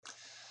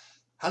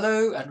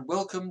Hello and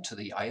welcome to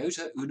the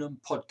Iota Unum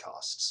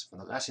podcasts from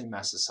the Latin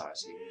Mass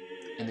Society.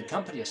 In the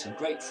company of some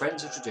great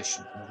friends of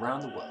tradition from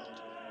around the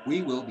world,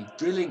 we will be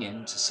drilling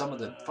into some of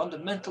the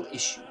fundamental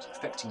issues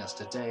affecting us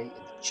today in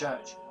the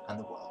Church and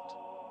the world.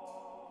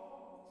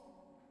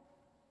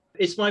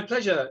 It's my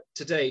pleasure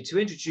today to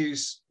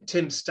introduce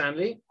Tim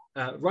Stanley,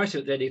 writer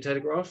at the Daily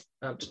Telegraph,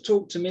 to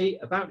talk to me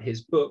about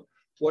his book,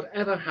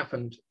 Whatever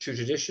Happened to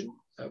Tradition,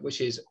 which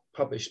is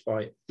published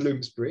by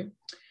Bloomsbury.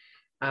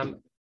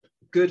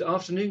 Good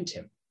afternoon,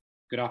 Tim.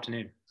 Good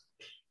afternoon.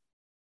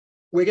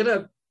 We're going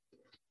to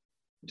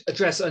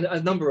address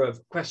a number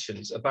of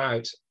questions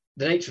about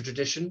the nature of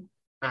tradition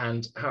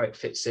and how it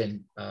fits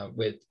in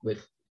with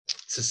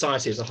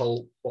society as a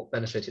whole, what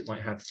benefit it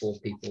might have for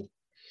people,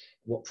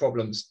 what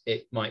problems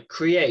it might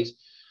create.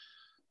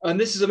 And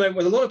this is a moment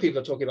when a lot of people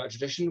are talking about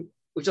tradition.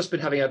 We've just been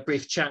having a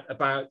brief chat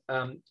about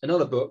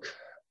another book,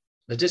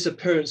 The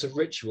Disappearance of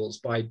Rituals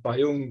by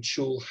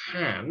Byung-Chul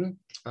Han.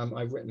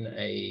 I've written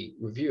a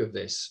review of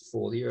this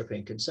for the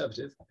European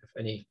Conservative. If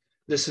any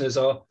listeners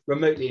are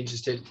remotely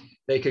interested,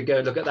 they could go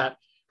and look at that.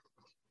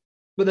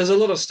 But there's a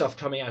lot of stuff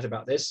coming out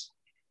about this,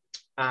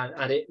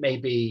 and it may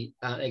be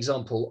an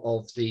example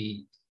of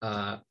the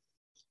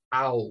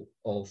owl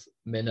of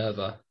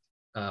Minerva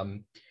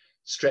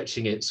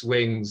stretching its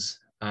wings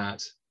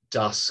at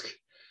dusk,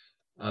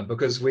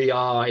 because we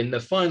are in the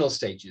final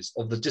stages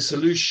of the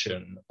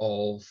dissolution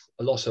of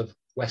a lot of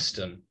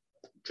Western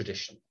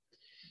tradition.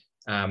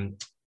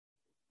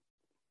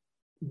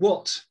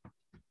 What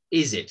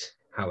is it,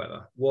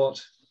 however?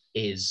 What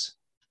is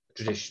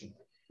tradition?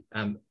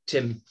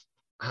 Tim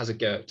has a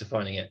go at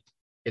defining it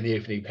in the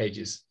opening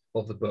pages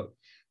of the book.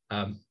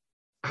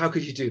 How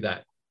could you do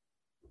that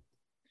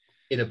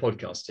in a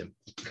podcast, Tim?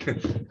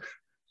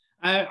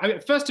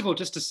 First of all,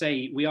 just to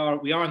say, we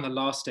are in the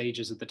last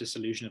stages of the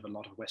dissolution of a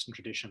lot of Western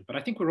tradition, but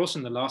I think we're also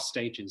in the last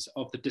stages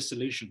of the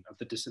dissolution of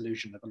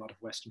a lot of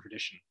Western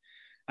tradition.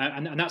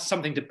 And that's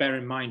something to bear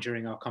in mind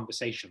during our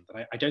conversation,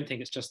 that I don't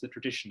think it's just the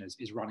tradition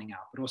is running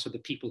out, but also the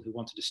people who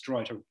want to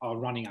destroy it are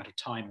running out of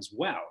time as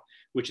well,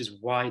 which is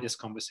why this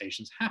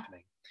conversation is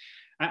happening.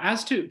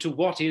 As to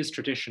what is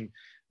tradition,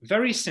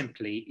 very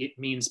simply, it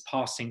means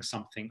passing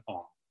something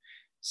on.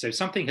 So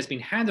something has been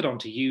handed on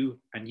to you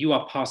and you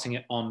are passing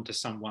it on to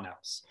someone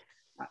else.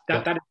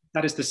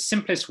 That is the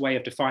simplest way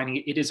of defining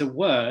it. It is a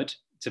word,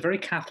 it's a very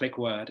Catholic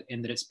word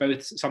in that it's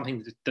both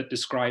something that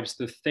describes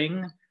the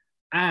thing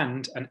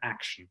and an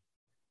action.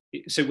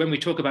 So when we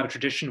talk about a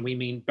tradition, we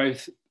mean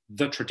both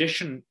the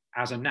tradition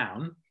as a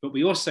noun, but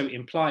we also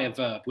imply a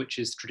verb, which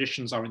is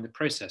traditions are in the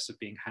process of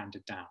being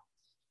handed down.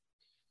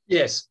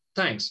 Yes,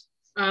 thanks.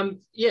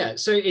 Yeah,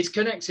 so it's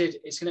connected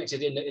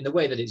in the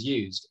way that it's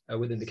used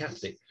within the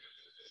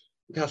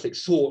Catholic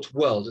thought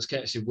world. It's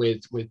connected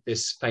with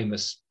this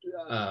famous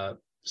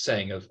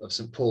saying of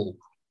St. Paul,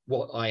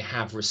 what I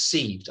have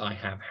received, I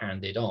have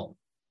handed on.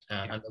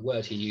 And the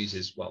word he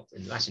uses, well,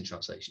 in Latin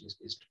translation,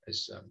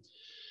 is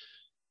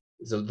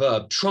the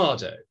verb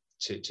trado,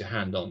 to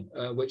hand on,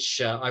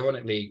 which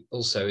ironically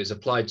also is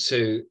applied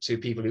to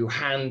people who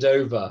hand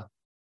over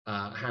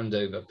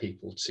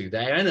people to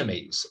their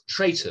enemies,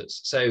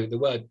 traitors. So the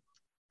word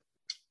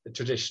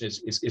tradition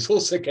is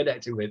also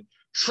connected with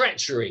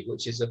treachery,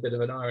 which is a bit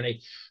of an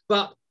irony.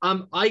 But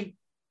I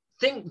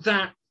think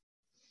that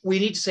we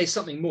need to say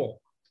something more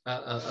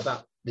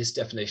about this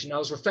definition. I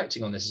was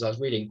reflecting on this as I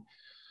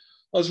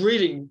was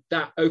reading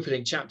that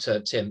opening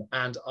chapter, Tim,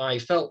 and I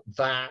felt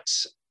that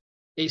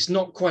it's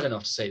not quite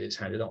enough to say that it's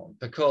handed on,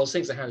 because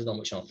things are handed on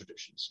which aren't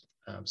traditions.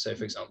 So,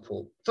 for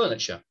example,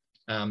 furniture.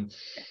 My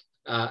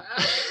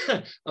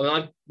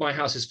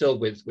house is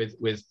filled with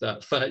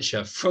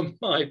furniture from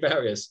my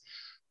various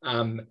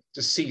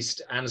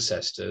deceased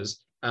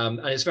ancestors, and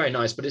it's very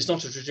nice, but it's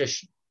not a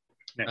tradition.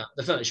 No.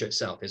 The furniture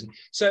itself isn't.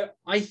 So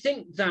I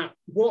think that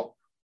what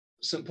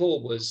St.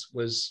 Paul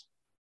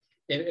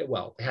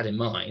had in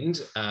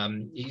mind,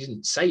 he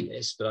didn't say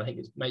this, but I think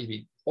it's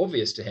maybe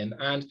obvious to him,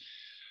 and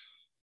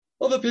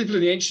other people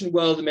in the ancient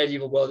world, the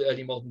medieval world, the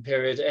early modern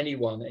period,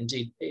 anyone,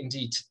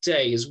 indeed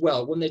today as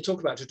well, when they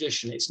talk about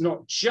tradition, it's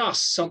not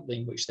just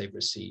something which they've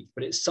received,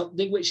 but it's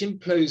something which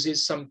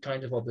imposes some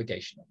kind of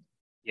obligation on them.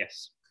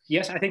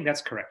 Yes, I think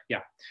that's correct.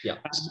 Yeah.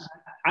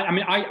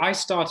 I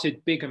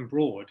started big and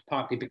broad,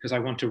 partly because I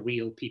want to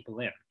reel people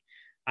in.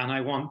 And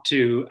I want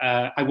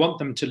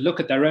them to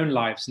look at their own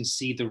lives and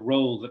see the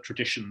role that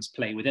traditions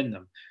play within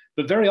them.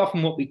 But very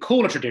often what we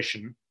call a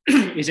tradition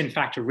is in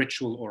fact a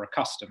ritual or a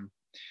custom,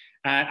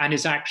 and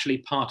is actually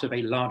part of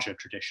a larger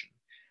tradition.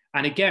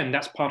 And again,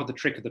 that's part of the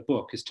trick of the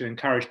book, is to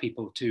encourage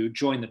people to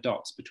join the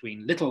dots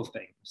between little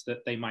things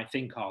that they might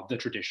think are the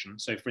tradition.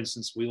 So for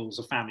instance, we all as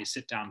a family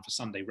sit down for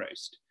Sunday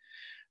roast,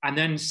 and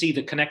then see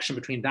the connection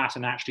between that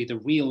and actually the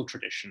real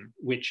tradition,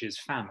 which is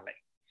family.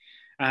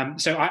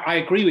 So I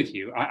agree with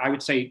you. I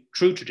would say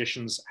true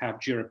traditions have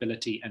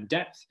durability and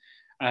depth.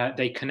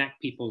 They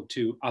connect people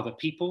to other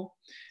people.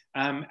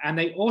 And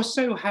they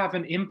also have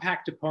an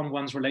impact upon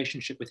one's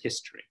relationship with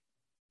history.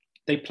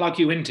 They plug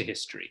you into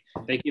history.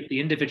 They give the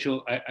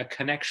individual a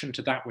connection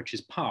to that which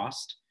is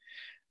past.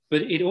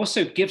 but it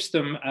also gives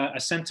them a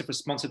sense of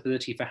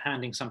responsibility for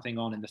handing something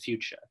on in the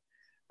future.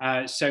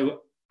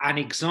 So an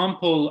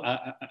example,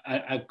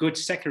 a good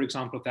secular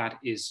example of that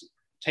is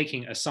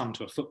taking a son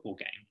to a football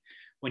game.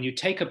 When you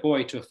take a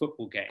boy to a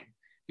football game,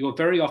 you're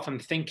very often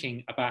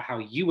thinking about how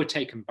you were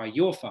taken by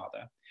your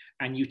father,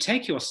 and you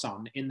take your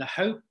son in the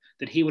hope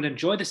that he will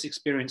enjoy this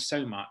experience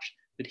so much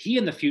that he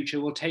in the future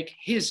will take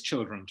his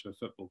children to a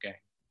football game.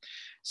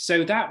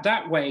 So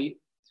that way,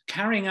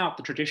 carrying out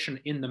the tradition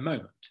in the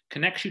moment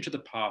connects you to the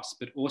past,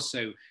 but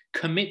also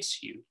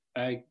commits you,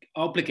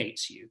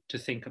 obligates you to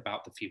think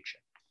about the future.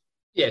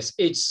 Yes,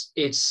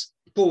 it's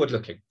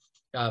forward-looking.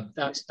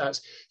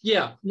 That's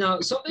yeah. Now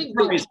something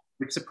which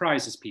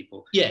surprises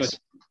people. Yes,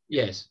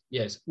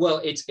 yes.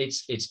 Well,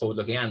 it's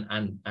forward-looking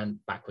and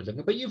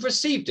backward-looking. But you've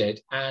received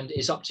it, and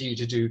it's up to you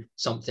to do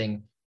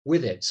something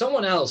with it.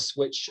 Someone else,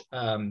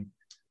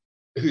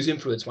 who's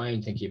influenced my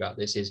own thinking about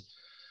this, is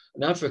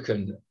an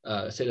African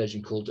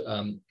theologian called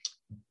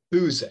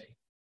Buzet,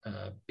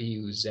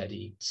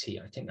 B-U-Z-E-T.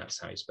 I think that's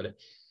how you spell it.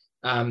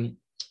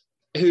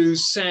 Who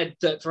said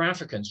that for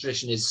Africans,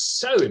 tradition is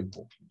so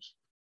important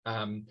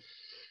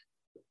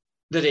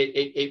that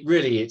it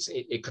really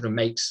kind of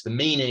makes the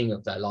meaning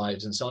of their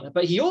lives and so on.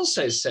 But he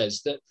also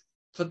says that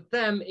for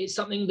them, it's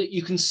something that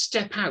you can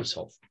step out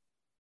of.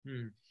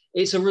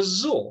 It's a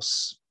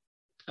resource.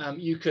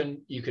 You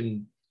can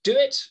do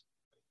it,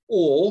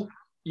 or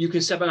you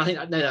can step out. I think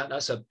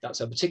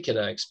that's a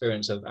particular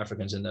experience of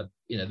Africans in the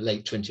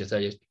late 20th,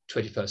 early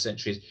 21st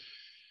centuries.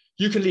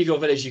 You can leave your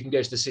village, you can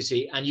go to the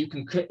city, and you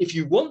can, if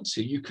you want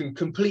to, you can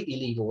completely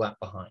leave all that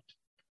behind.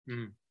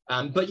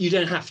 But you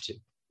don't have to.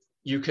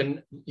 You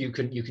can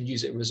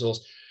use it as a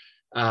resource.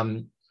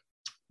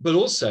 But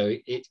also,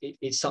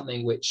 it's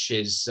something which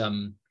is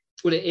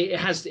it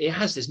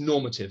has this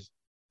normative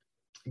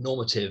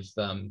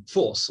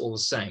force all the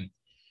same.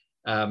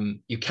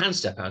 You can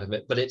step out of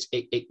it, but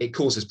it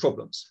causes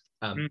problems.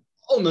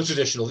 On the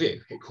traditional view,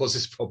 it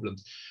causes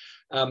problems.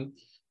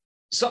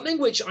 Something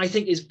which I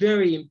think is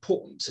very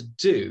important to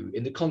do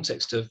in the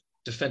context of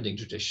defending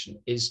tradition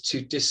is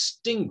to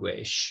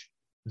distinguish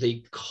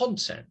the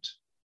content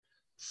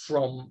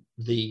from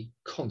the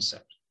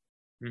concept.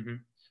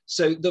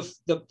 So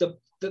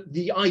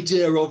the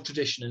idea of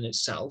tradition in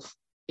itself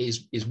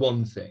is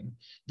one thing.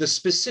 The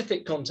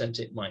specific content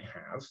it might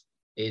have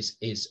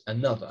is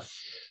another.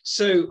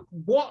 So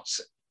what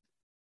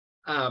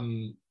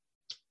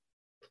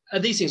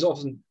these things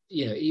often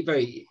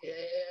very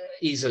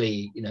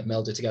easily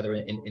melded together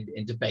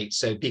in debate.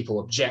 So people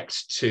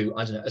object to,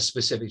 I don't know, a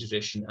specific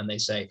tradition, and they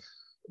say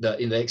that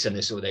they extend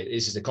this, or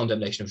this is a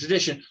condemnation of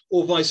tradition,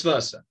 or vice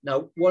versa.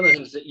 Now, one of the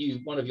things that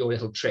one of your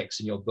little tricks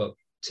in your book,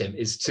 Tim,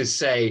 is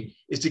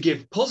to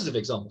give positive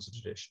examples of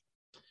tradition.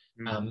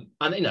 And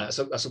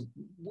that's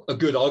a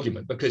good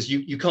argument, because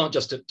you can't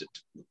just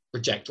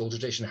reject all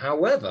tradition.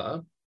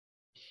 However,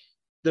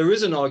 there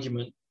is an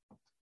argument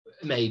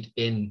made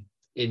in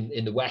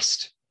the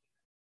West,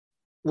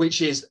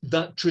 which is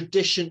that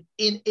tradition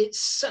in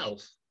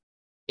itself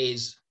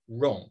is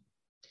wrong.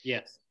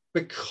 Yes.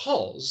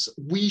 Because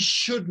we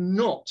should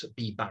not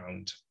be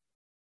bound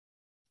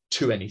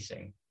to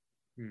anything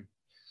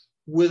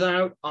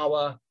without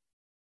our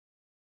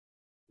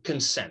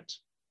consent.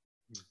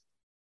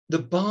 The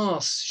bar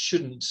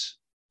shouldn't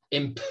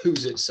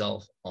impose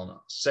itself on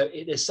us. So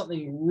there's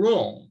something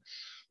wrong.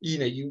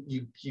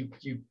 You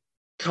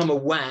become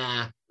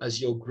aware as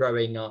you're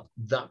growing up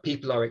that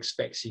people are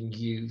expecting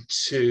you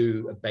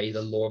to obey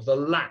the law of the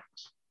land.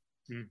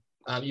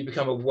 You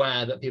become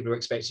aware that people are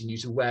expecting you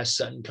to wear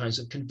certain kinds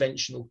of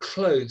conventional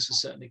clothes for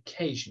certain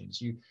occasions.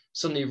 You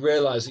suddenly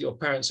realize that your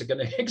parents are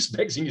going to be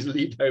expecting you to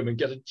leave home and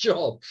get a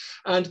job.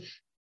 And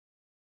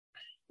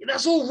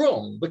that's all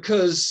wrong,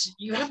 because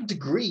you haven't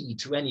agreed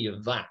to any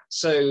of that.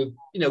 So,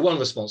 one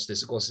response to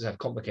this, of course, is to have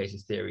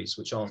complicated theories,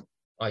 which aren't,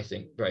 I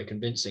think, very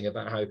convincing,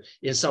 about how,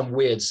 in some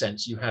weird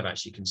sense, you have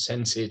actually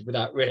consented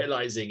without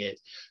realizing it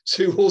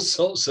to all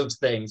sorts of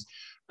things.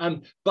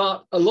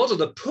 But a lot of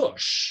the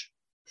push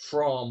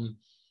from,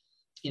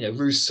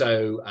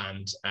 Rousseau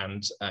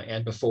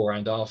and before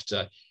and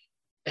after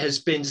has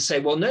been to say,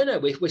 well, no,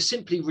 we're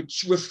simply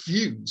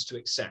refuse to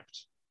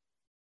accept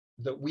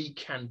that we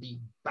can be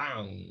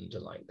bound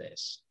like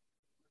this.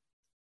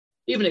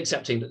 Even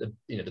accepting that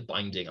the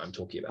binding I'm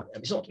talking about,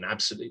 it's not an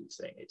absolute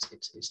thing.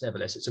 It's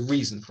nevertheless, it's a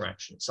reason for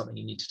action. It's something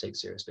you need to take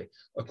seriously,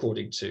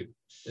 according to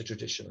the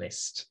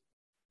traditionalist.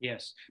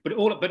 Yes,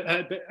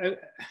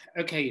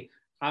 okay.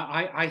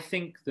 I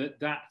think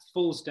that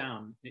falls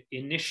down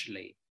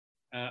initially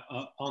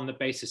on the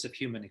basis of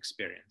human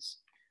experience,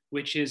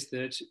 which is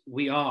that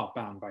we are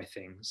bound by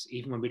things,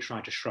 even when we try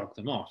to shrug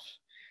them off.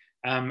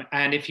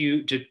 And if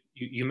you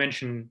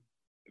mentioned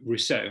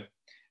Rousseau,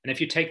 and if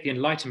you take the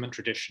Enlightenment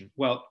tradition,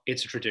 well,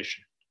 it's a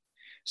tradition.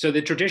 So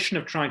the tradition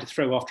of trying to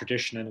throw off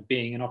tradition and of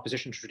being in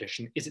opposition to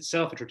tradition is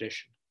itself a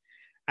tradition.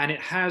 And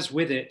it has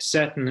with it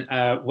certain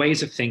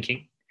ways of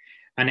thinking,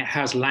 and it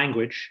has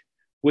language,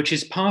 which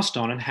is passed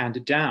on and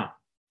handed down.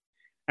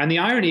 And the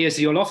irony is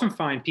that you'll often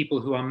find people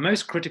who are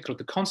most critical of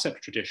the concept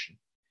of tradition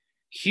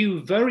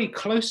hew very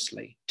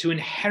closely to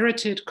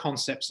inherited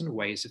concepts and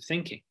ways of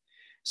thinking.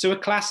 So a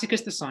classic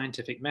is the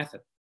scientific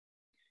method.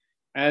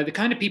 The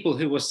kind of people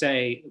who will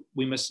say,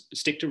 we must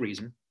stick to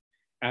reason,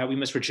 we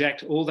must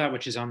reject all that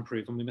which is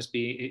unproven, we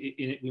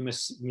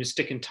must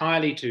stick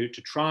entirely to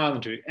trial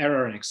and to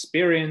error and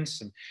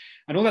experience and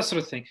all that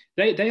sort of thing.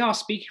 They are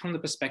speaking from the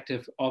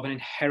perspective of an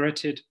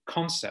inherited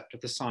concept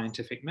of the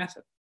scientific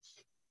method.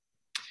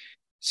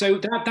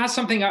 So that's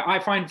something I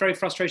find very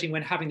frustrating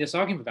when having this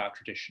argument about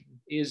tradition,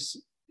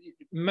 is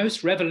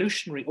most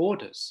revolutionary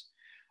orders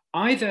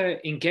either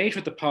engage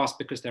with the past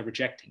because they're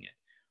rejecting it,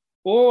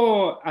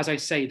 or, as I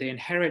say, they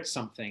inherit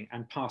something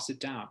and pass it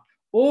down.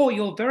 Or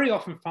you'll very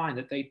often find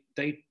that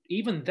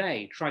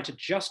they try to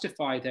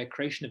justify their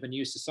creation of a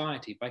new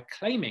society by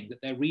claiming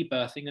that they're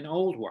rebirthing an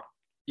old one.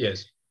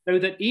 Yes. So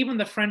that even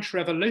the French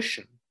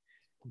Revolution,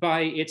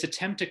 by its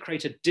attempt to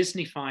create a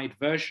Disneyfied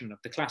version of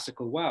the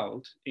classical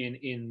world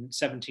in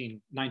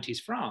 1790s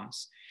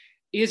France,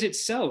 is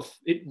itself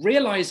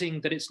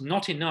realizing that it's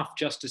not enough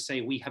just to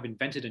say we have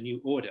invented a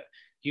new order.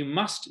 You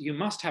must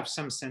have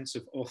some sense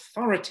of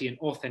authority and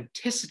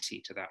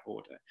authenticity to that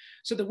order.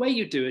 So the way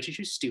you do it is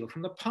you steal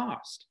from the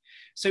past.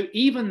 So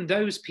even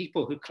those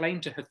people who claim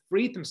to have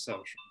freed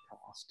themselves from the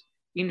past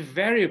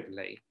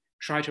invariably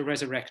try to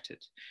resurrect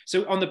it.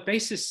 So on the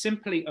basis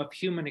simply of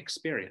human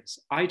experience,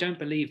 I don't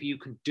believe you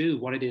can do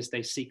what it is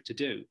they seek to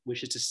do,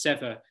 which is to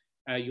sever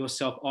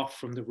yourself off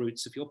from the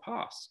roots of your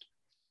past.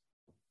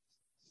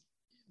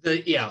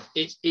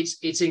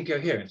 It's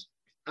incoherent.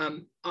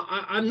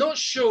 I'm not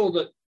sure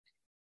that.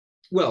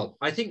 Well,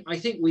 I think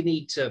we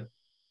need to.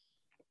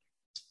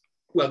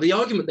 Well, the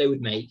argument they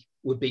would make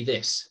would be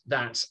this: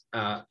 that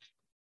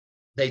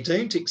they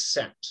don't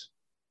accept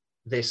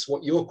this,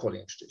 what you're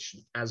calling a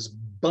tradition, as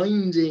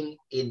binding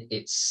in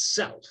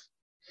itself.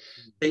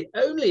 They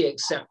only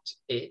accept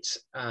it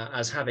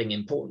as having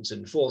importance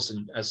and force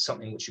and as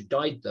something which should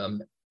guide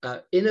them,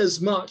 in as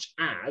much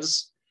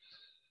as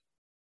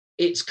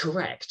it's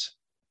correct.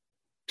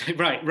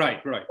 Right.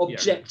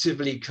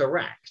 Objectively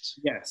correct.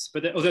 Yes,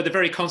 but although the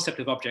very concept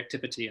of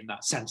objectivity in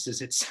that sense is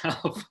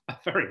itself a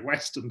very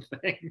Western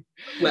thing.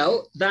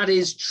 Well, that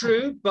is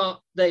true, but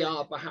they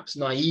are perhaps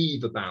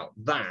naive about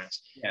that.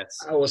 Yes.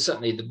 Or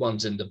certainly the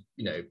ones in the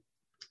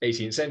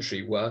 18th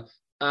century were.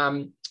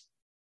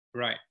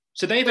 Right.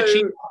 So they've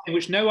achieved something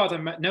which no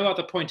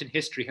other point in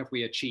history have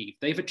we achieved.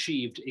 They've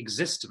achieved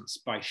existence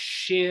by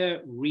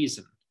sheer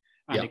reason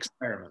and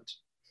experiment.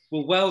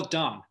 Well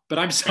done, but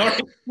I'm sorry,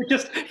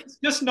 it's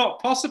just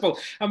not possible.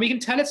 And we can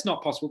tell it's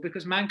not possible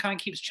because mankind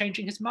keeps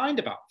changing his mind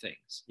about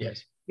things.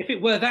 Yes. If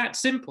it were that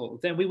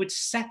simple, then we would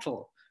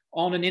settle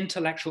on an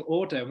intellectual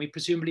order and we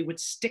presumably would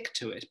stick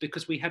to it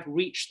because we had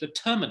reached the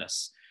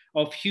terminus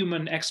of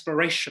human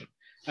exploration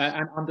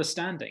and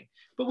understanding.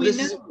 But we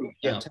never reach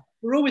that.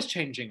 We're always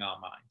changing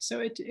our mind.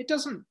 So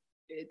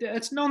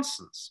it's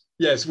nonsense.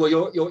 Yes, well,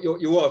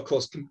 you are, of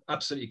course,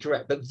 absolutely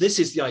correct. But this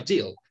is the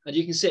ideal. And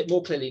you can see it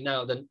more clearly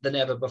now than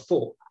ever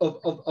before,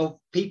 of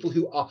people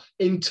who are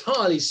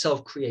entirely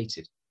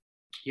self-created.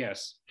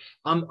 Yes.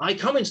 I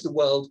come into the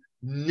world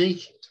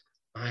naked.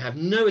 I have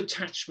no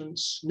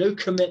attachments, no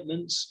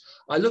commitments.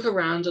 I look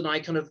around and I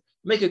kind of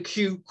make a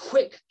few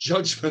quick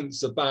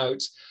judgments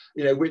about,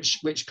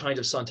 which kind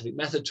of scientific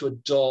method to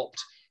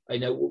adopt,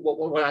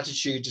 what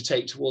attitude to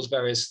take towards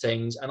various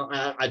things. And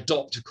I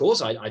adopt, of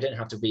course, I don't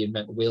have to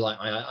reinvent the wheel.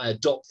 I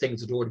adopt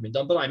things that have already been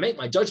done, but I make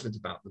my judgment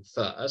about them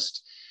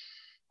first.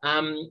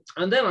 And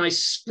then I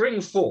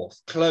spring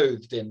forth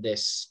clothed in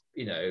this,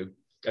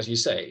 as you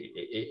say,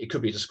 it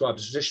could be described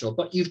as traditional,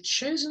 but you've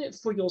chosen it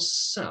for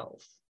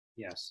yourself.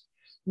 Yes.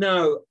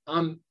 Now,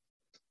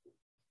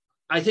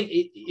 I think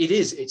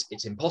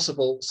it's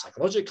impossible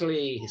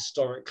psychologically,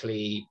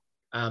 historically.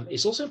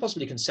 It's also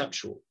impossibly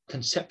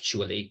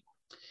conceptually,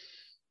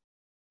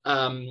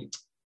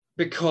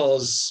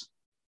 because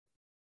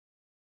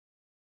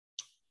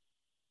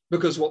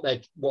what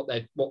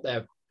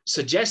they're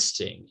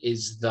suggesting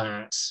is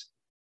that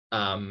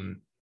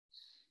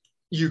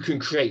you can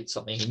create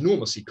something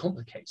enormously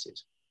complicated,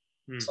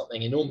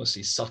 something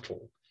enormously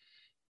subtle,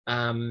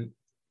 on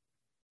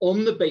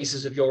the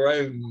basis of your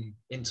own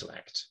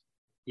intellect.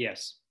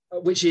 Yes.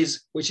 Which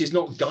is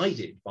not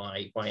guided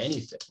by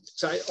anything.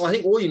 So I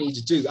think all you need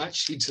to do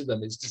actually to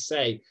them is to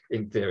say,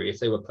 in theory, if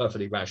they were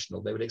perfectly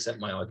rational, they would accept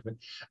my argument.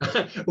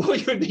 All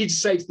you would need to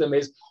say to them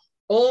is,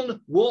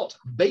 on what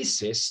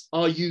basis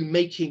are you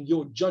making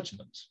your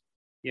judgment?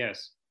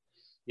 Yes.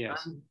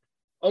 Yes.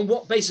 On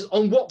the basis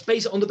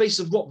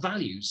of what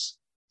values?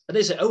 And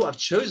they say, oh, I've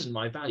chosen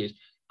my values.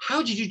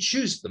 How did you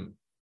choose them?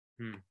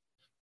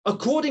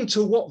 According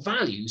to what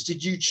values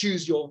did you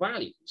choose your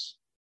values?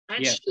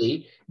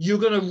 Actually, you're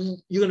gonna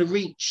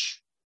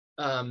reach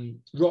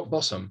rock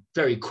bottom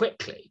very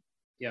quickly.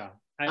 Yeah,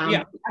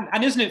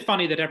 and isn't it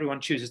funny that everyone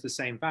chooses the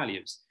same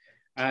values?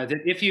 That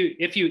if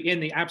you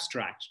in the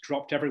abstract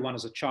dropped everyone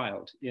as a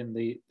child in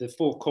the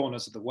four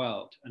corners of the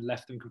world and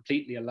left them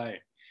completely alone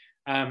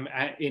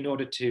in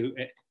order to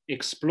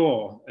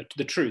explore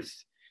the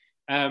truth,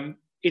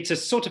 it's a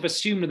sort of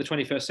assumed in the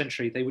 21st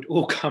century they would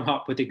all come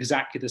up with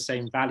exactly the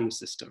same value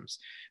systems,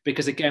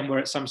 because again, we're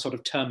at some sort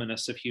of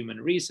terminus of human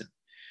reason.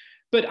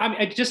 But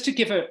just to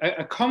give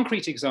a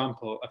concrete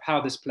example of how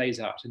this plays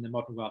out in the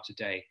modern world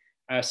today,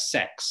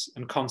 sex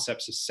and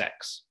concepts of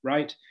sex,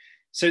 right?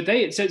 So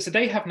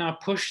they have now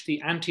pushed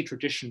the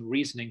anti-tradition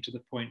reasoning to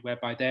the point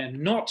whereby they're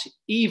not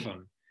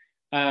even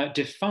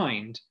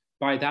defined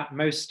by that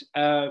most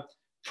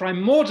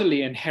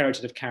primordially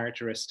inherited of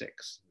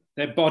characteristics,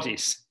 their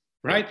bodies,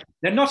 right?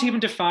 They're not even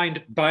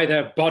defined by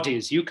their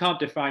bodies. You can't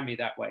define me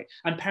that way.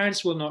 And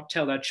parents will not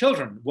tell their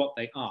children what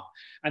they are.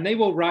 And they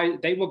will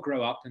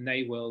grow up and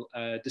they will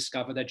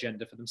discover their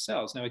gender for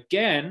themselves. Now,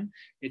 again,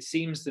 it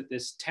seems that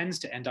this tends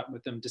to end up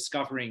with them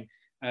discovering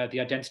the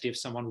identity of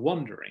someone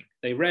wandering.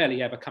 They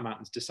rarely ever come out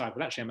and decide,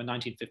 well, actually, I'm a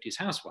 1950s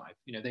housewife.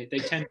 You know, they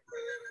tend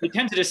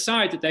to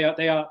decide that they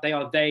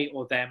are they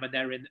or them, and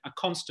they're in a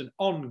constant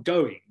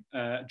ongoing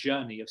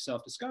journey of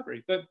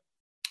self-discovery. But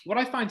what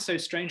I find so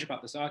strange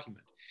about this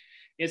argument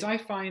is I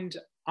find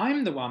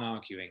I'm the one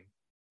arguing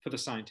for the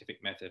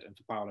scientific method and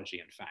for biology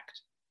and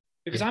fact,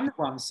 because I'm the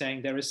one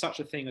saying there is such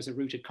a thing as a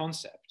rooted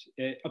concept,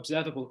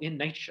 observable in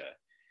nature,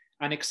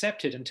 and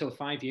accepted until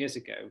 5 years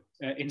ago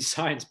in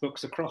science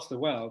books across the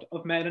world,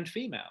 of male and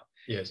female.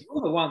 Yes.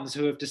 You're the ones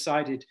who have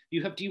decided,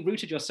 you have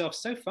derooted yourself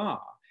so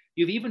far.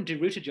 You've even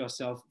derooted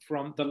yourself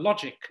from the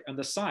logic and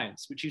the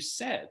science, which you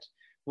said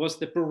was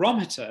the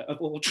barometer of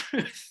all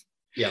truth.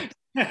 Yeah.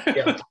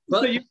 Yeah.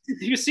 But, so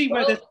you see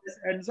where this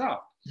ends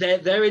up.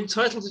 They're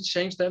entitled to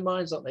change their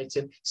minds, aren't they,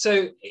 Tim?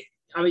 So,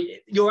 I mean,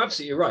 you're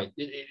absolutely right.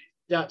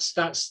 It's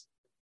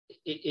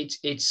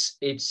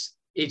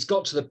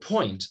got to the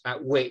point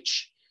at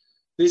which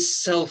this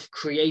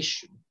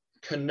self-creation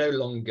can no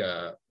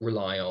longer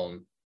rely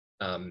on,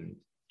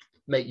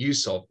 make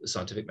use of the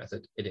scientific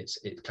method in its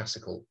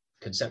classical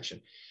conception.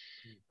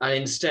 And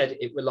instead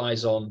it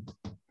relies on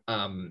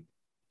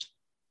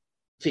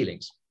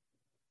feelings.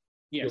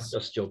 Yes.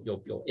 Just your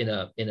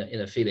inner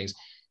feelings.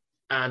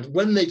 And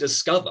when they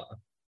discover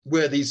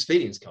where these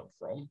feelings come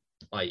from,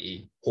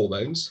 i.e.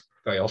 hormones,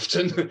 very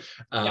often,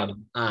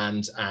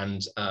 and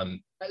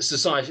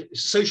society,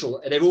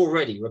 social, they've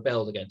already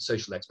rebelled against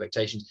social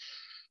expectations.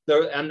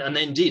 And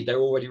indeed, they're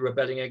already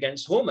rebelling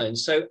against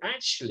hormones. So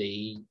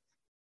actually,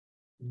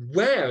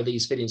 where are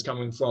these feelings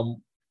coming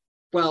from?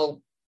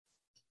 Well,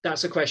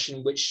 that's a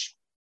question which,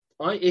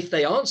 if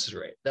they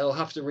answer it, they'll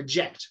have to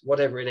reject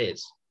whatever it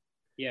is.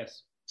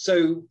 Yes.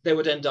 So they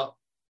would end up,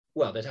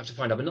 well, they'd have to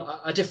find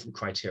out a different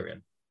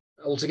criterion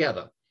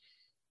altogether.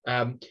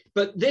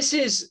 But this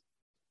is,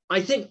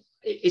 I think,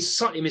 it's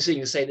slightly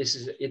misleading to say this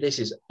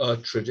is a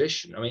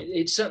tradition. I mean,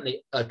 it's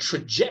certainly a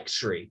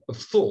trajectory of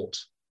thought.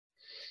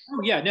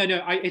 Oh yeah, no,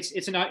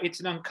 it's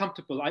an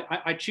uncomfortable.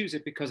 I choose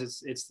it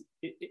because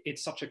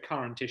it's such a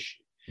current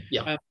issue.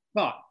 Yeah.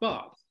 But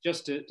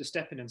just to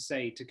step in and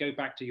say, to go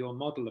back to your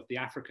model of the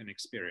African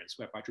experience,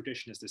 whereby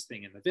tradition is this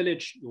thing in the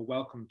village, you're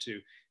welcome to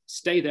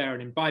stay there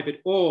and imbibe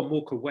it or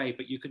walk away,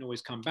 but you can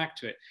always come back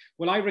to it.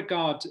 Well, I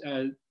regard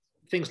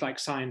things like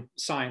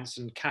science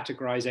and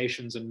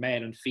categorizations and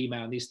male and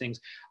female and these things,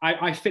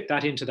 I fit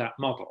that into that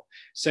model.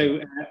 So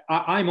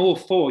I'm all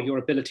for your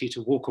ability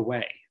to walk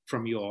away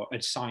from your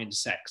assigned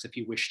sex if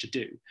you wish to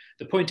do.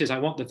 The point is, I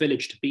want the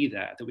village to be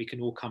there that we can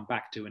all come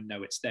back to and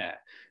know it's there.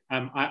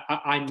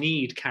 I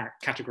need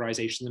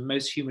categorization, and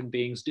most human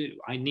beings do.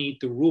 I need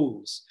the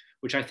rules,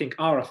 which I think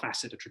are a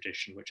facet of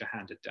tradition, which are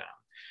handed down.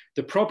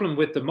 The problem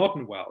with the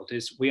modern world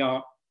is we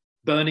are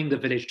burning the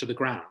village to the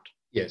ground.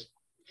 Yes.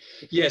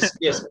 Yes,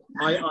 yes.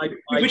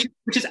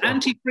 Which is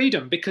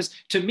anti-freedom, because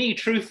to me,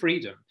 true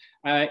freedom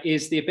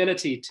is the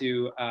ability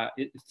to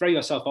throw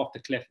yourself off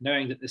the cliff,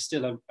 knowing that there's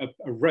still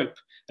a rope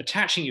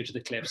attaching you to the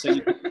cliff. So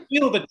you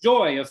feel the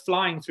joy of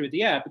flying through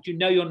the air, but you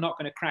know you're not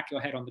going to crack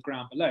your head on the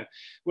ground below.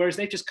 Whereas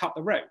they've just cut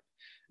the rope.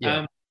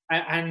 Yeah.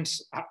 And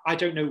I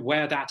don't know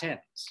where that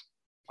ends.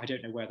 I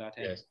don't know where that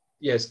ends.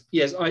 Yes,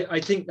 yes. I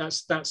think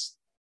that's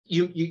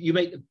you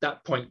make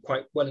that point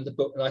quite well in the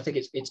book, and I think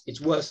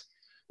it's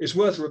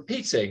worth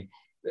repeating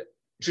that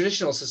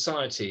traditional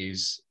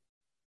societies,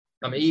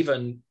 I mean,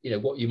 even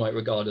what you might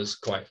regard as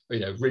quite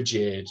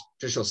rigid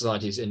traditional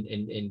societies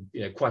in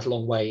quite a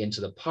long way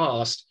into the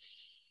past,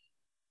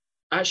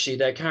 actually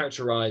they're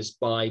characterized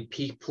by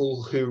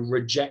people who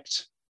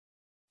reject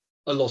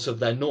a lot of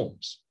their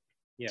norms.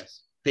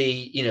 Yes.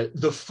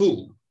 The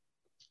fool,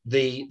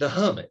 the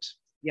hermit.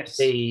 Yes.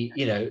 The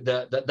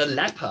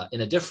leper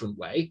in a different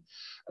way,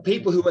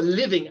 people who are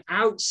living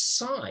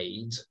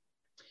outside.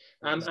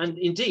 And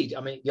indeed,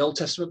 I mean, the Old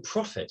Testament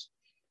prophet,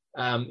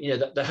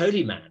 the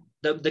holy man,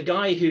 the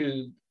guy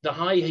who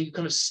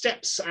kind of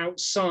steps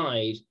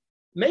outside,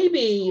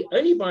 maybe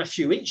only by a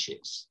few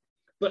inches,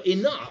 but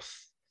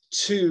enough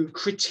to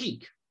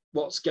critique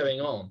what's going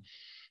on.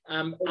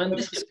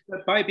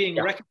 By being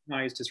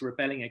recognized as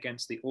rebelling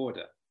against the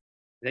order,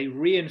 they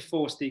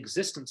reinforce the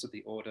existence of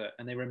the order,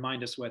 and they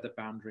remind us where the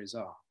boundaries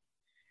are.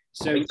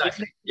 So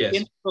exactly. Yes.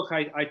 In the book,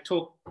 I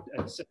talk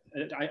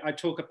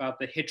about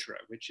the Hijra,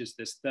 which is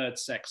this third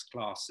sex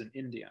class in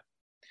India.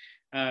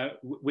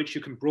 which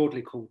you can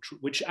broadly call,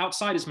 which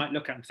outsiders might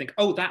look at and think,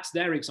 oh, that's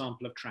their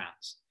example of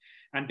trans.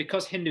 And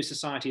because Hindu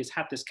society has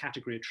had this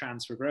category of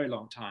trans for a very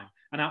long time,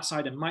 an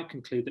outsider might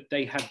conclude that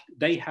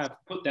they have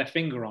put their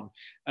finger on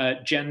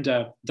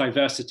gender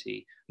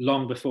diversity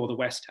long before the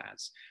West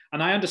has.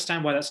 And I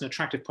understand why that's an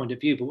attractive point of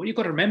view, but what you've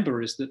got to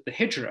remember is that the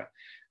Hijra,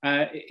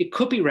 it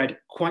could be read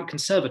quite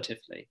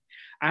conservatively,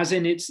 as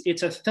in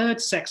it's a third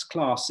sex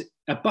class,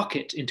 a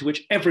bucket into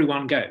which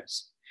everyone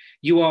goes.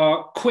 You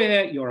are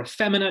queer, you're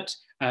effeminate,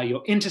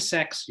 you're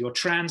intersex, you're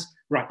trans,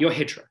 right, you're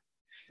Hijra.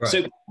 Right.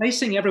 So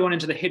placing everyone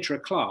into the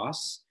Hijra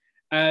class,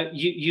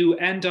 you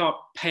end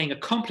up paying a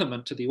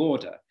compliment to the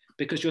order,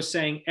 because you're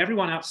saying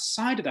everyone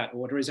outside of that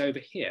order is over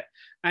here.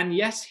 And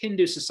yes,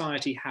 Hindu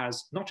society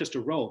has not just a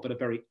role, but a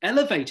very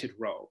elevated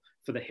role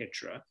for the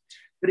Hijra.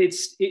 But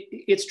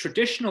it's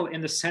traditional in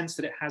the sense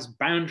that it has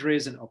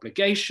boundaries and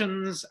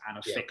obligations and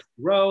a fixed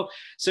role.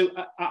 So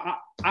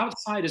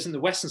outsiders in the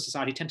Western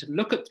society tend to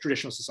look at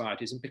traditional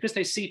societies, and because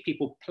they see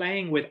people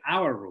playing with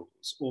our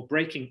rules or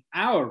breaking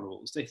our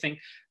rules, they think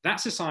that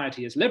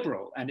society is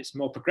liberal and it's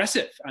more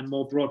progressive and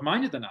more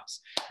broad-minded than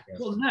us. Yes.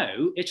 Well,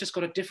 no, it's just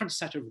got a different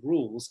set of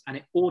rules and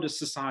it orders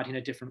society in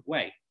a different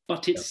way,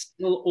 but it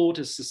still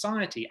orders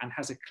society and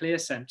has a clear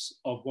sense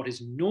of what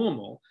is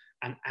normal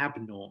and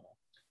abnormal.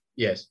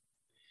 Yes.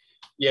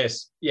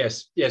 Yes,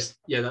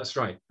 yeah, that's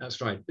right.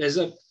 That's right. There's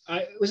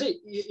is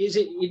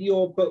it in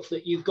your book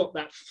that you've got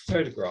that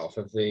photograph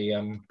of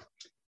the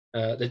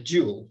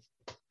duel?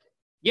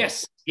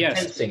 Yes.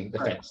 The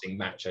fencing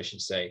match, I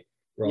should say.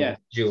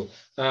 Duel,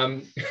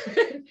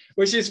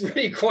 which is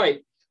really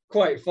quite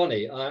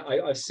funny.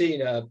 I've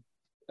seen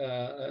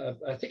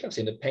I think I've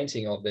seen a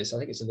painting of this. I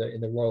think it's in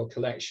the Royal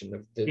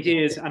Collection. It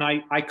is, and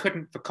I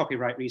couldn't, for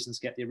copyright reasons,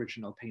 get the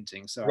original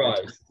painting, so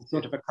it's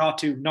sort of a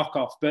cartoon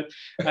knockoff. But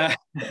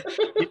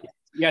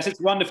yes, it's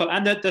wonderful.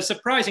 And the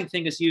surprising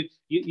thing is, you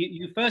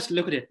first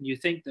look at it and you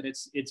think that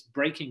it's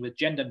breaking with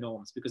gender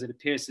norms because it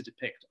appears to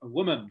depict a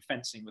woman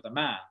fencing with a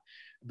man.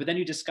 But then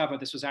you discover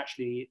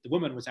the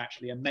woman was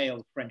actually a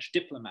male French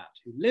diplomat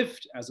who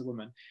lived as a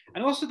woman.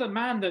 And also the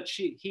man that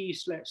she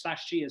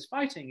is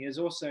fighting is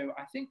also,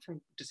 I think,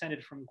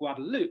 descended from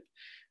Guadeloupe.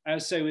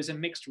 So is a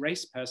mixed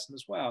race person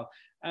as well.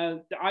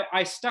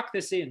 I stuck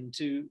this in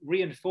to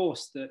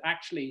reinforce that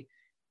actually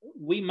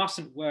we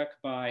mustn't work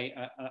by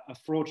a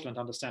fraudulent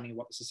understanding of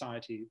what the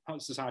society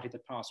of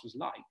the past was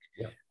like.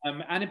 Yeah.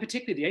 And in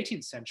particular, the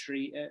 18th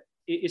century,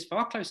 is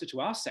far closer to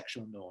our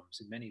sexual norms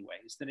in many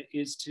ways than it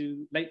is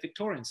to late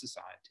Victorian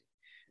society,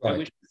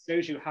 which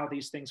shows you how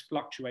these things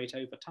fluctuate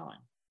over time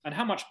and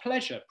how much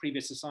pleasure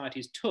previous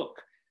societies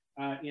took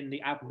in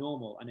the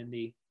abnormal and in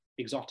the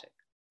exotic.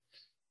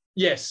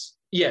 Yes.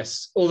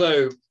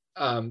 Although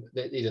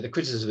the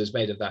criticism is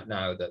made of that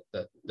now that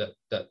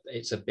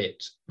it's a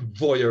bit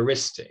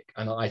voyeuristic,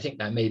 and I think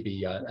there may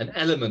be an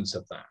element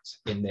of that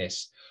in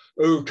this.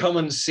 Oh, come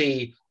and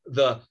see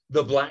the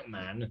black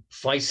man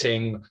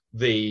fighting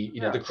the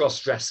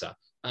cross-dresser.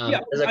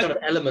 There's a kind of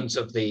element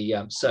of the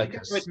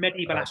circus. With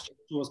medieval attitude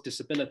towards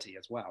disability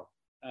as well.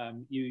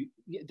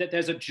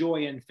 There's a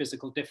joy in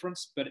physical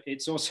difference, but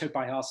it's also,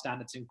 by our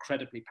standards,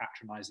 incredibly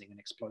patronizing and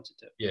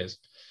exploitative. Yes.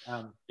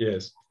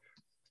 Yes.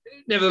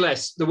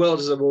 Nevertheless, the world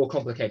is a more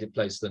complicated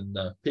place than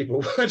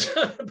people would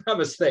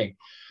perhaps think.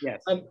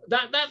 Yes.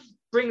 That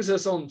brings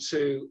us on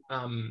to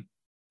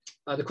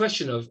the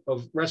question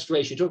of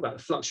restoration. You talk about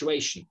the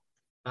fluctuation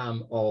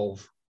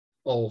of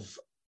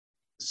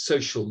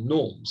social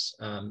norms,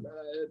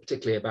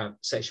 particularly about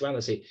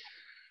sexuality,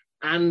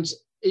 and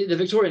the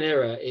Victorian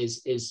era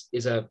is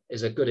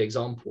a good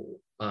example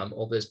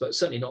of this, but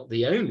certainly not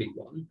the only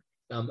one.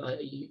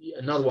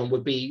 Another one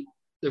would be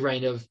the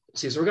reign of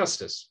Caesar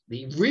Augustus,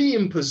 the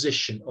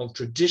reimposition of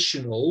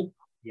traditional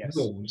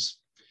norms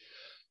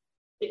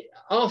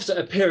after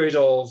a period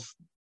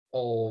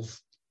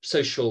of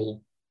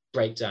social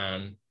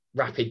breakdown,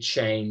 rapid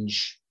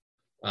change,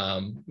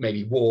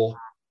 maybe war,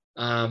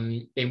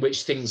 in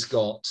which things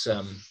got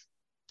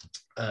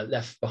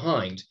left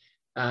behind.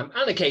 And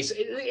the case,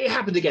 it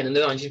happened again in the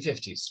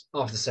 1950s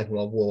after the Second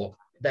World War.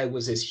 There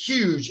was this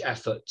huge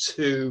effort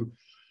to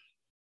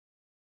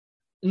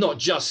not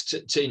just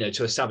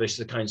to establish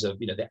the kinds of,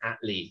 the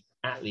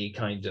Attlee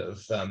kind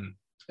of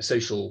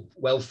social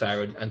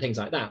welfare and things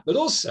like that, but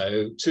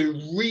also to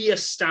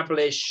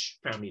re-establish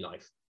family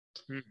life.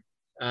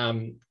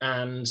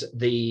 And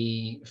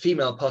the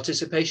female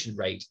participation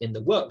rate in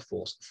the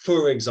workforce,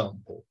 for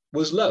example,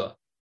 was lower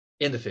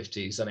in the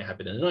 50s than it had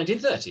been in the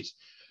 1930s.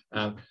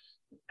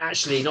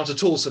 Actually, not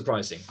at all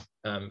surprising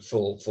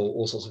for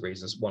all sorts of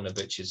reasons, one of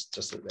which is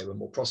just that they were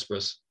more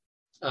prosperous.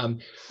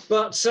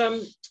 But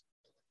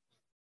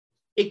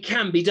it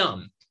can be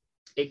done.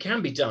 It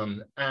can be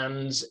done,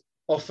 and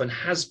often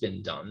has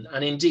been done.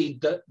 And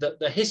indeed,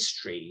 the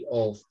history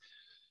of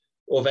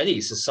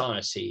any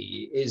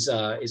society is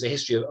a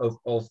history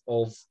of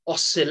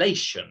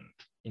oscillation,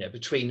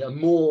 between a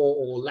more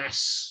or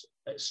less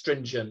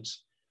stringent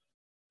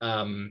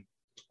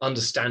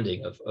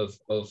understanding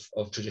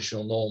of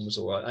traditional norms,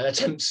 or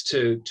attempts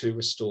to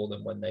restore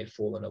them when they've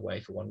fallen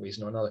away for one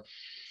reason or another.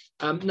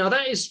 Now,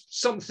 that is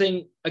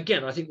something,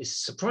 again, I think this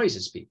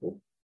surprises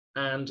people.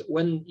 And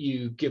when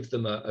you give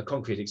them a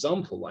concrete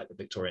example like the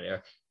Victorian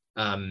era,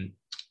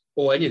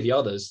 or any of the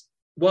others,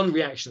 one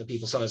reaction that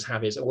people sometimes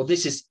have is, well,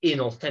 this is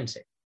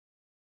inauthentic.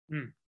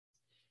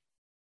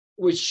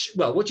 Which,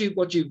 well, what do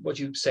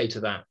you say to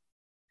that?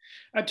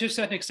 To a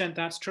certain extent,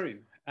 that's true.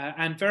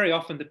 And very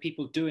often the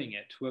people doing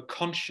it were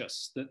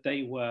conscious that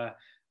they were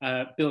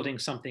building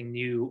something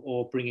new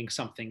or bringing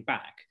something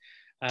back.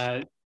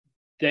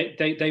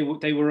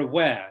 They were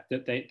aware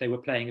that they were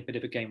playing a bit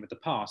of a game with the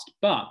past.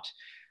 But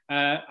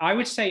I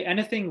would say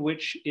anything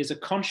which is a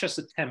conscious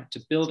attempt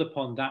to build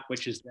upon that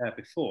which is there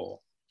before,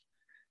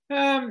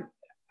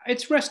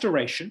 it's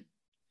restoration,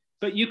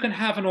 but you can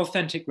have an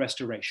authentic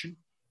restoration.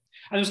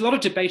 And there was a lot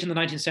of debate in the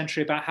 19th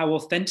century about how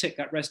authentic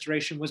that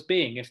restoration was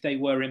being, if they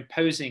were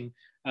imposing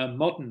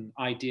modern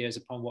ideas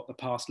upon what the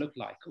past looked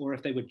like, or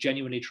if they were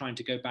genuinely trying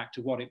to go back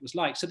to what it was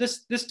like. So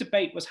this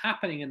debate was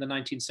happening in the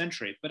 19th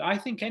century. But I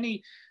think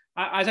any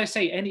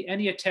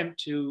authentic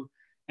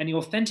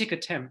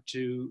attempt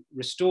to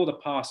restore the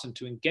past and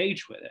to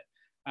engage with it,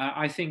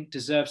 I think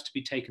deserves to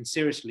be taken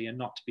seriously and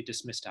not to be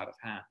dismissed out of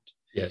hand.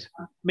 Yes.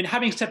 I mean,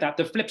 having said that,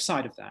 the flip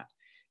side of that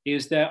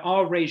is there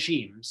are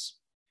regimes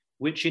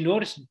which, in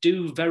order to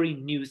do very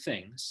new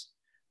things,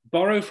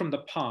 borrow from the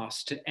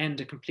past to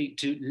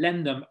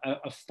lend them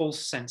a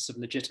false sense of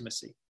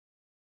legitimacy.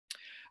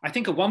 I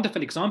think a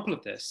wonderful example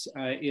of this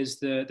is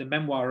the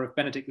memoir of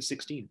Benedict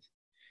XVI,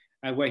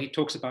 where he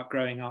talks about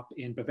growing up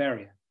in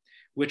Bavaria,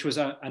 which was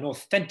an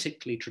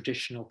authentically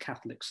traditional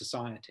Catholic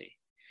society.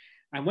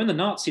 And when the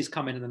Nazis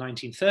come in the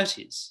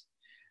 1930s,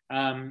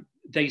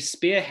 they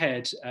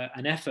spearhead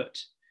an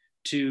effort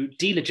to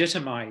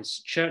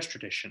delegitimize church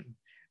tradition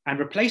and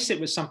replace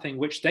it with something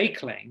which they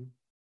claim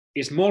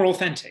is more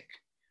authentic,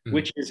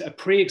 which is a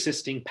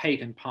pre-existing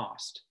pagan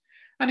past.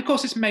 And of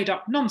course, it's made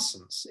up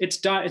nonsense. It's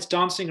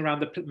dancing around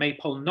the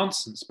maypole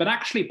nonsense. But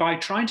actually, by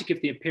trying to give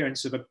the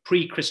appearance of a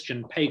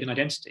pre-Christian pagan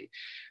identity,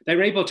 they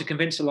were able to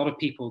convince a lot of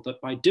people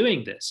that by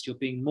doing this, you're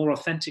being more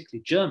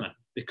authentically German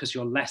because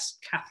you're less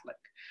Catholic.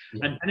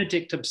 Yeah. And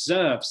Benedict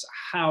observes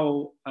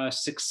how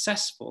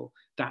successful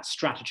that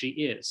strategy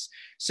is.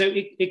 So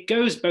it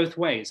goes both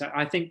ways.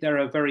 I think there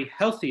are very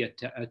healthy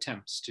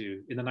attempts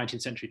in the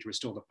 19th century to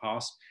restore the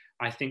past.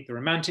 I think the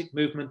Romantic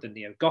movement, the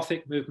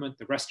Neo-Gothic movement,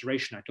 the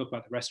Restoration, I talk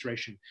about the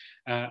Restoration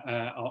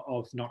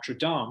of Notre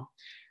Dame,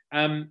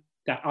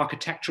 that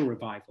architectural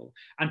revival,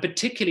 and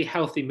particularly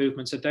healthy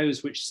movements are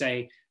those which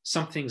say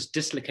something's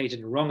dislocated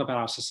and wrong about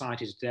our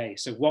society today.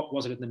 So what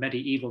was it in the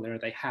medieval era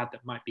they had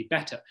that might be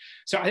better?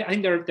 So I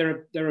think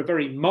there are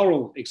very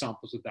moral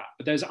examples of that,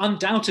 but there's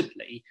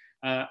undoubtedly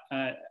a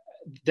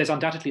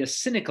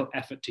cynical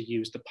effort to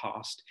use the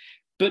past.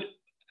 But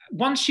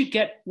once you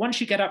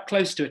get up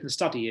close to it and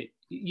study it,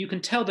 you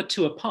can tell the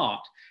two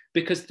apart,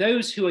 because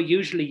those who are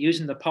usually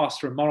using the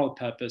past for a moral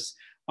purpose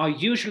are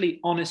usually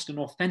honest and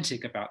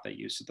authentic about their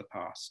use of the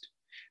past.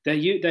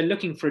 They're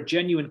looking for a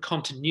genuine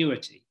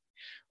continuity.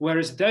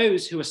 Whereas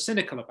those who are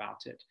cynical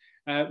about it,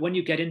 when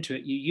you get into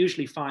it, you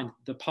usually find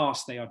the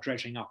past they are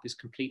dredging up is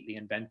completely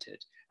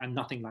invented and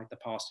nothing like the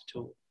past at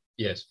all.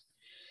 Yes,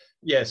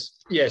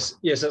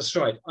 that's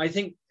right. I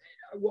think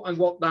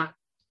what that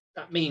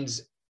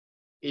means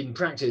in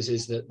practice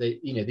is that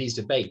these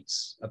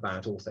debates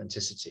about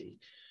authenticity,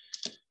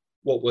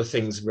 what were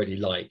things really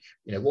like?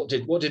 What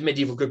did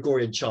medieval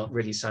Gregorian chant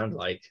really sound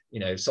like?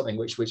 Something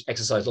which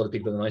exercised a lot of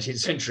people in the 19th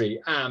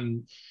century.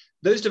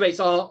 Those debates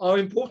are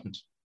important.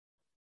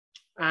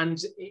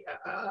 And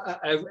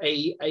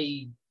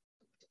a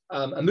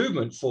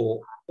movement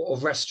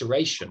of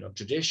restoration of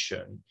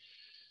tradition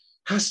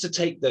has to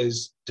take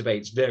those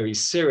debates very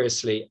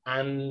seriously,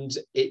 and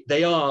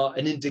they are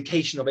an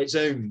indication of its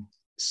own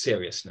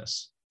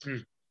seriousness.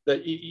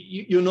 That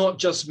you're not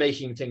just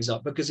making things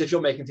up, because if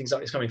you're making things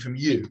up, it's coming from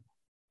you.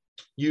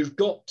 You've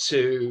got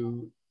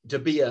to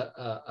be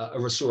a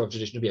restorer of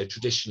tradition, to be a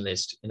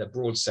traditionalist in a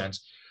broad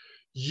sense.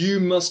 You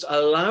must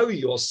allow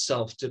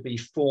yourself to be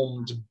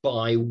formed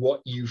by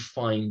what you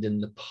find in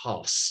the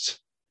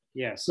past.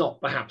 Yes. Not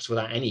perhaps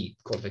without any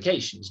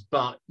qualifications,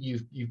 but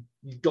you've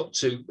got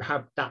to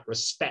have that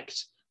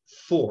respect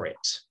for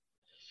it.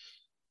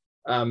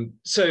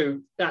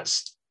 So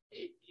that's,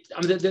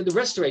 the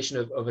restoration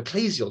of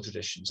ecclesial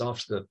traditions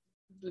after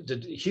the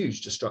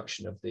huge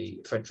destruction of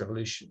the French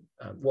Revolution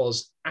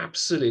was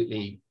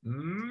absolutely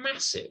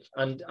massive.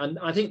 And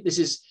I think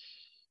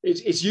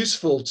it's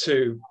useful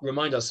to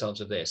remind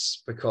ourselves of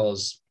this,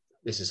 because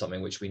this is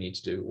something which we need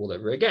to do all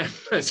over again.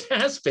 It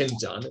has been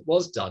done, it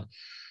was done.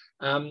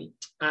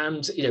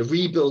 And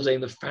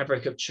rebuilding the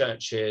fabric of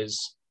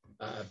churches,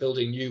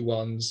 building new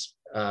ones,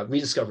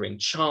 rediscovering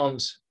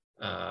chant,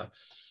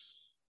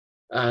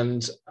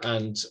 and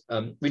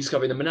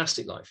rediscovering the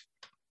monastic life.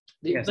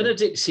 The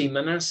Benedictine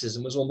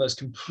monasticism was almost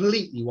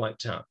completely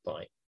wiped out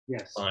by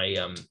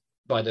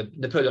the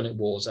Napoleonic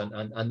Wars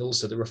and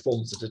also the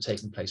reforms that had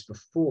taken place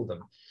before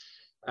them.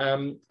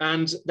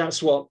 And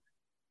that's what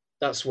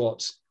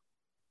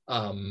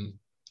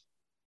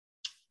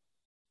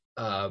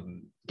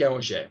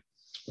Guéranger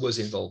was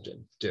involved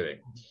in doing.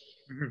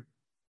 Mm-hmm.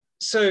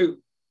 So,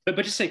 but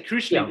just say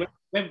crucially,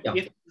 yeah.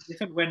 if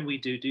and when we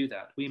do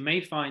that, we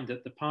may find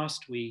that the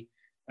past we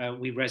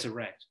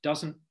resurrect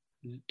doesn't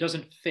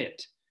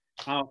fit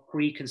our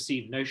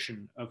preconceived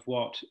notion of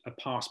what a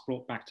past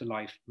brought back to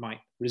life might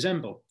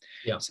resemble.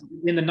 Yeah. So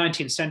in the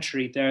 19th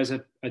century, there's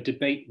a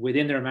debate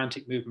within the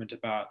Romantic movement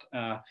about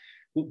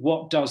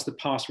what does the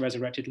past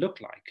resurrected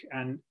look like?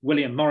 And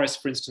William Morris,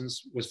 for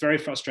instance, was very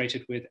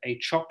frustrated with a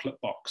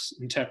chocolate box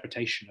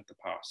interpretation of the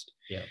past,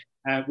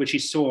 which he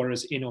saw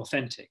as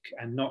inauthentic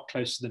and not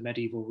close to the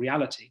medieval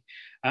reality.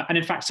 And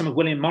in fact, some of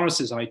William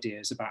Morris's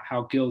ideas about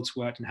how guilds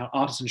worked and how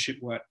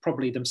artisanship worked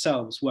probably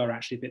themselves were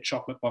actually a bit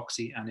chocolate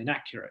boxy and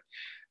inaccurate.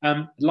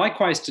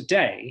 Likewise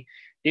today,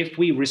 if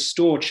we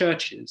restore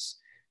churches,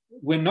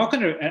 we're not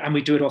going to, and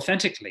we do it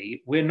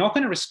authentically, we're not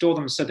going to restore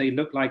them so they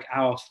look like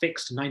our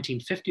fixed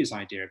 1950s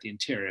idea of the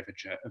interior of a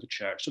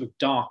church, sort of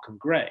dark and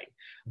grey.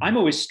 Mm-hmm. I'm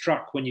always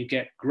struck when you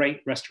get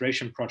great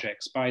restoration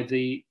projects by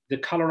the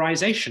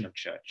colorization of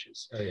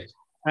churches. Oh, yes.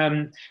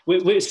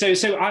 So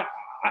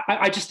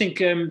I just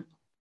think a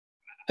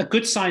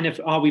good sign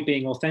of are we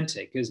being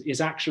authentic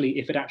is actually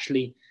if it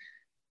actually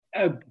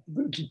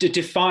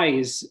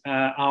defies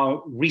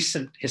our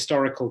recent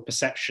historical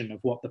perception of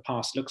what the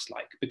past looks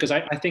like. Because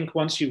I think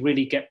once you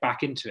really get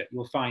back into it,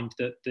 you'll find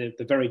that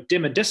the very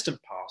dim and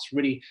distant past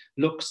really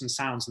looks and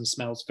sounds and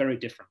smells very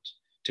different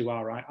to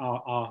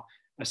our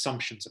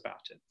assumptions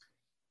about it.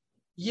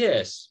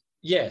 Yes.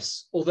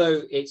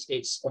 Although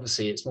it's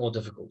obviously it's more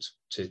difficult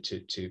to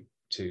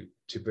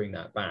bring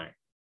that back.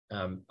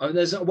 I mean,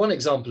 there's one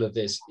example of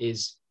this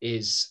is in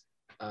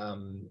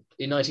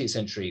 19th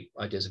century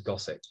ideas of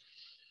Gothic.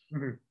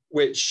 Mm-hmm.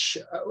 Which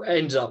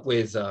ended up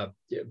with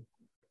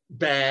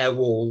bare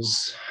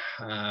walls,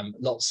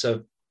 lots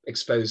of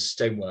exposed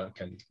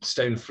stonework and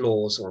stone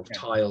floors or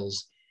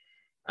tiles,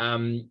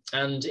 and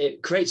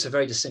it creates a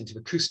very distinctive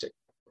acoustic,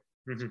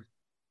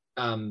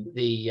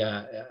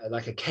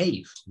 like a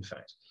cave, in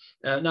fact.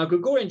 Now,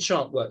 Gregorian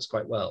chant works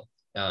quite well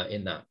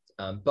in that,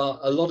 but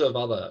a lot of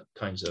other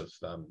kinds of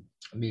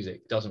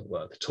music doesn't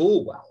work at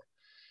all well,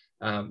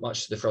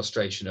 much to the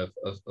frustration of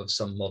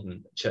some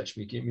modern church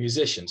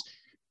musicians.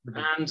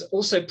 And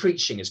also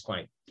preaching is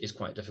quite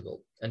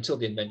difficult until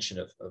the invention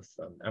of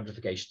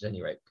amplification at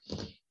any rate.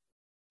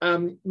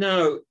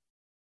 Now,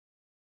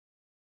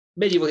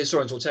 medieval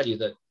historians will tell you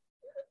that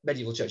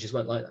medieval churches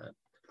weren't like that.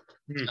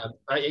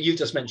 You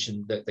just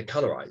mentioned the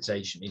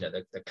colorization,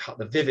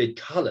 the vivid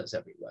colors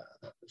everywhere,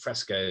 the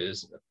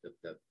frescoes,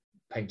 the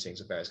paintings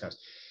of various kinds.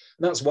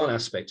 And that's one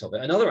aspect of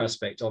it. Another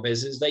aspect of it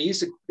is they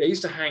used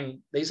to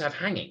have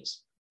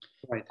hangings,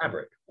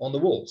 fabric on the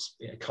walls,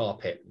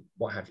 carpet,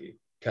 what have you.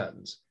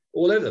 Curtains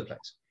all over the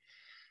place,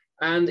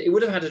 and it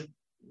would have had a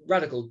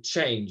radical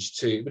change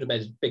it would have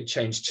made a big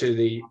change to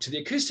the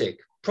acoustic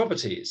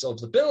properties of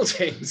the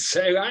buildings.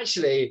 So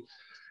actually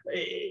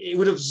it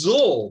would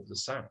absorb the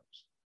sound,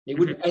 it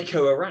wouldn't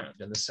echo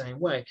around in the same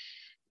way,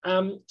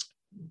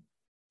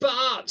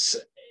 but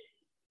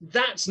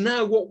that's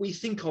now what we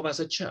think of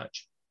as a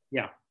church.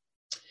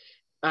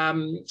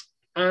 And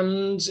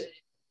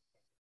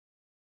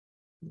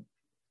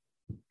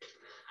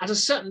at a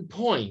certain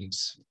point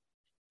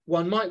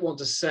one might want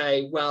to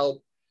say,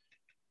 well,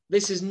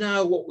 this is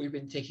now what we've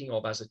been thinking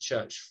of as a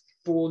church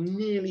for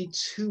nearly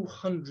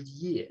 200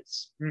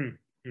 years.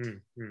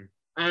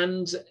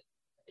 And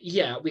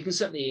yeah, we can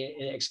certainly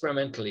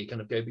experimentally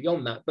kind of go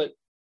beyond that, but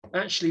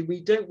actually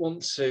we don't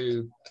want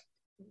to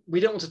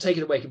take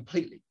it away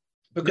completely,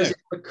 because it's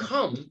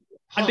become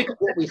part of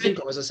what we think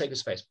of as a sacred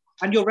space.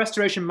 And your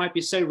restoration might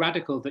be so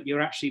radical that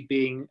you're actually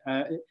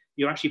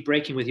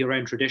breaking with your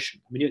own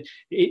tradition. I mean,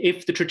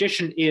 if the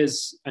tradition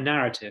is a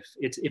narrative,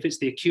 if it's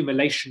the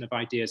accumulation of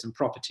ideas and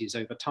properties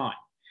over time,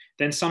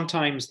 then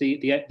sometimes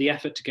the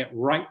effort to get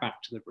right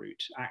back to the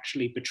root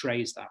actually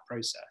betrays that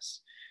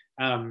process.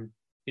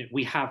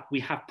 We have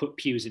put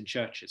pews in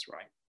churches,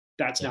 right?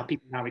 That's now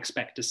people now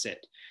expect to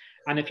sit,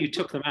 and if you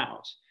took them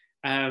out,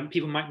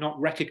 people might not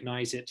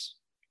recognize it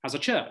as a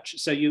church.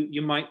 So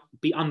you might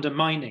be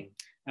undermining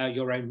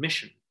your own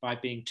mission by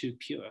being too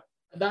pure.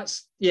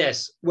 That's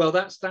yes. Well,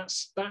 that's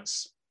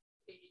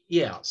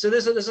yeah. So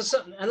there's a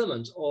certain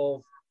element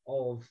of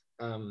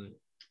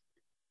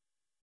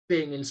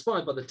being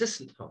inspired by the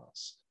distant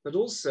past, but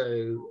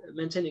also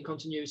maintaining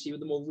continuity with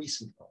the more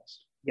recent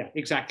past. Yeah,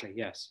 exactly.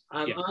 Yes.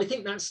 I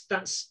think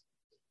that's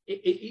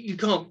you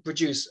can't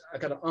produce a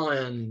kind of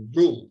iron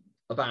rule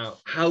about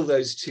how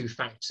those two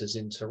factors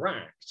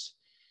interact.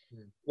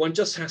 One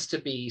just has to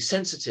be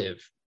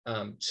sensitive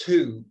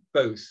to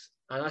both.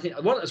 And I think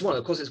of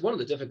course, it's one of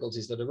the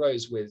difficulties that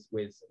arose with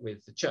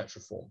the church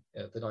reform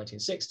of the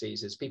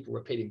 1960s is people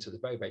were appealing to the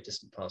very, very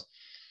distant past,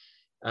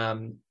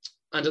 and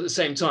at the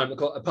same time,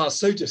 a past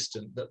so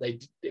distant that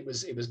it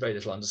was very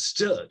little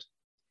understood.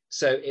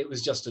 So it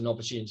was just an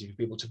opportunity for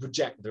people to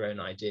project their own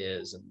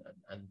ideas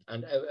and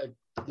a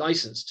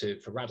license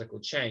for radical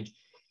change.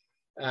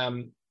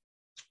 And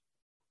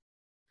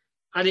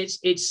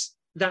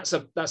that's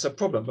a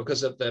problem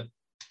because of the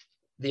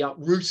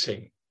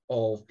uprooting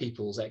of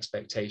people's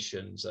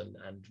expectations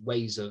and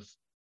ways of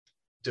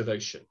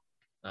devotion,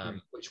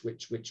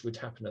 which would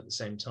happen at the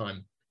same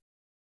time.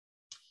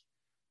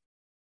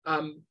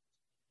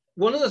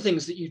 One of the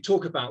things that you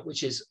talk about,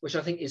 which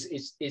I think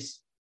is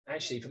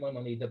actually, for my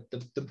money,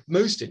 the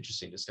most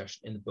interesting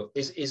discussion in the book,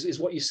 is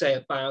what you say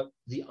about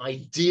the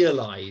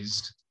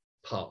idealized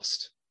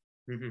past.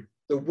 Mm-hmm.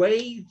 The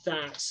way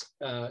that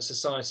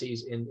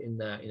societies in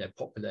their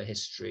popular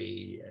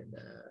history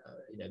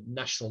and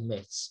national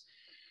myths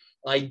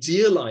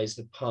idealize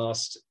the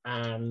past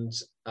and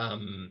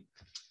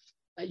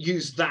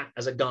use that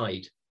as a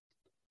guide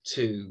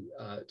to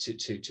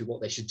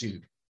what they should do.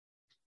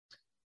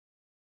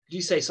 Could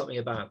you say something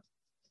about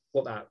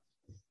what that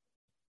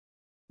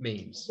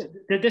means?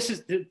 This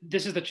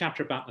is the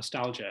chapter about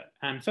nostalgia.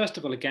 And first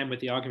of all, again, with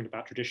the argument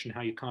about tradition,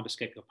 how you can't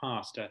escape your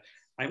past,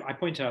 I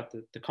point out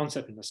the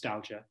concept of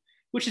nostalgia,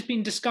 which has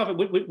been discovered,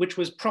 which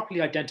was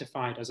properly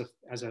identified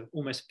as a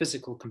almost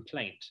physical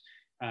complaint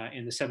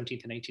in the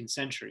 17th and 18th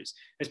centuries.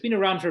 It's been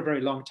around for a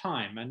very long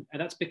time, and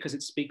that's because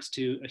it speaks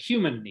to a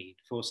human need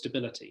for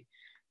stability.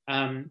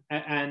 And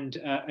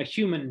a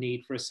human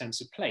need for a sense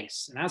of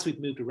place. And as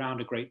we've moved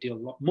around a great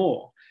deal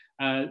more,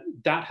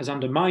 that has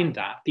undermined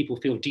that.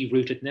 People feel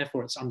derooted, and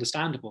therefore it's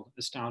understandable that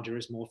nostalgia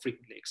is more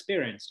frequently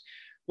experienced.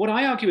 What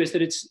I argue is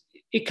that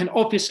it can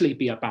obviously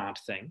be a bad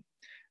thing,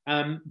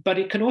 but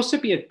it can also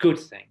be a good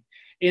thing,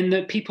 in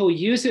that people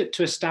use it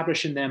to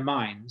establish in their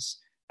minds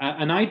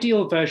an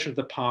ideal version of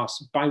the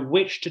past by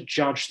which to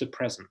judge the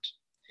present.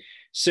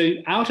 So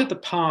out of the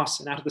past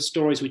and out of the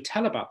stories we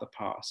tell about the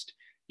past,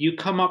 you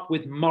come up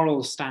with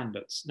moral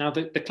standards. Now,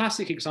 the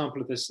classic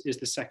example of this is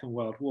the Second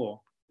World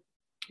War,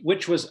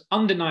 which was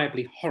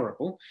undeniably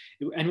horrible.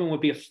 Anyone would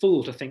be a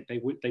fool to think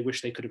they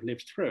wish they could have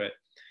lived through it.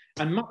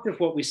 And much of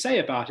what we say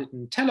about it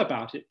and tell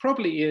about it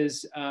probably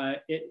is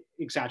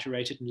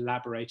exaggerated and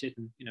elaborated.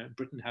 And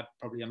Britain had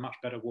probably a much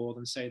better war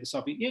than, say, the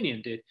Soviet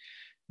Union did.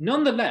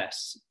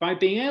 Nonetheless, by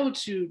being able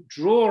to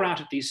draw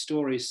out of these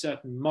stories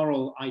certain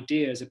moral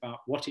ideas about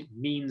what it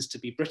means to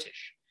be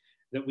British,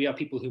 that we are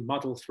people who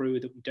muddle through,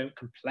 that we don't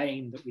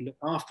complain, that we look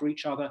after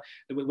each other,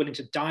 that we're willing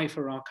to die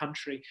for our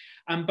country.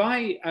 And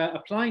by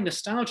applying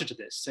nostalgia to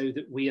this, so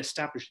that we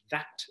establish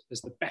that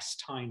as the best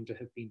time to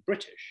have been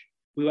British,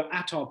 we were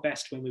at our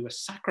best when we were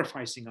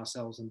sacrificing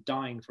ourselves and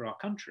dying for our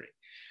country.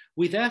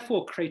 We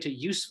therefore create a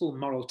useful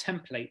moral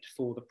template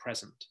for the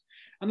present.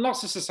 And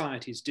lots of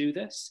societies do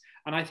this.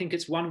 And I think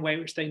it's one way in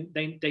which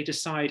they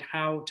decide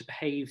how to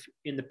behave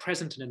in the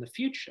present and in the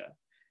future.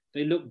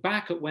 They look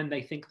back at when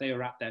they think they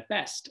are at their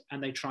best,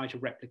 and they try to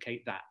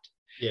replicate that.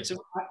 Yes. So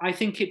I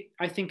think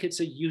it's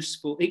a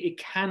useful. It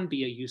can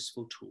be a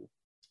useful tool.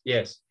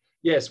 Yes.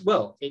 Yes.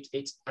 Well,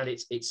 it's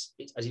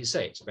as you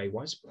say, it's very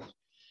widespread.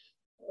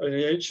 In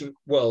the ancient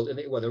world,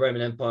 the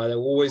Roman Empire, they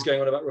were always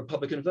going on about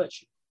republican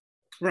virtue.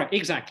 Right.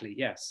 Exactly.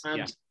 Yes. And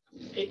yeah.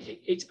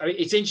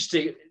 It's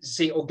interesting to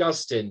see St.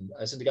 Augustine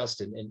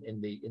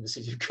in the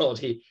City of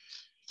God.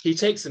 He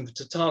takes them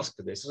to task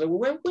for this. So,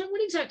 well,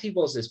 when exactly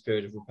was this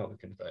period of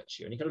republican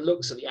virtue? And he kind of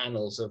looks at the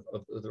annals of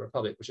the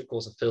Republic, which of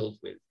course are filled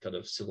with kind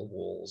of civil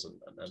wars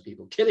and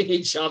people killing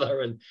each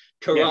other and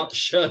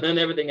corruption and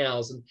everything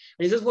else. And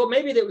he says, well,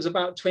 maybe it was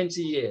about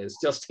 20 years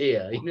just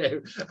here,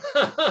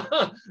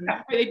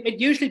 It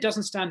usually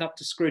doesn't stand up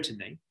to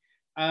scrutiny,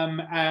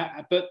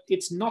 but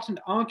it's not an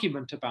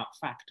argument about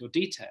fact or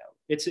detail.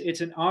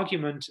 It's an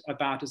argument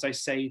about, as I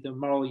say, the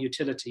moral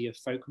utility of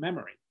folk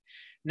memory.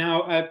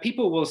 Now,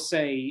 people will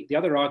say, the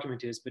other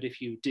argument is, but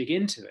if you dig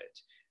into it,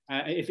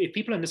 if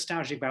people are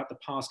nostalgic about the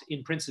past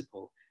in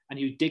principle, and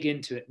you dig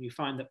into it and you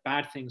find that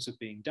bad things are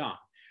being done,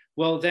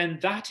 well, then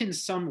that in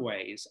some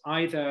ways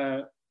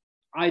either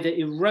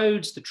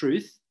erodes the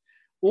truth,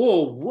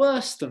 or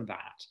worse than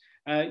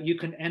that, you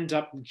can end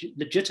up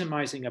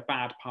legitimizing a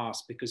bad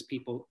past because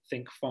people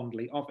think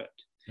fondly of it.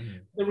 Mm-hmm.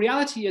 The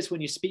reality is,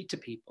 when you speak to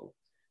people,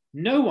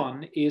 no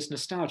one is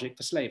nostalgic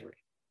for slavery.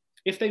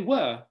 If they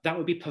were, that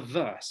would be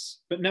perverse,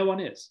 but no one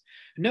is.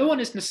 No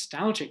one is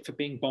nostalgic for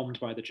being bombed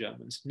by the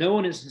Germans. No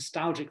one is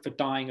nostalgic for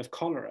dying of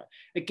cholera.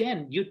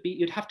 Again,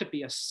 you'd have to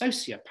be a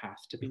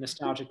sociopath to be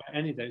nostalgic about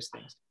any of those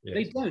things. Yes.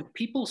 They don't.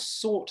 People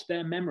sort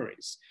their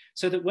memories,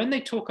 so that when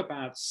they talk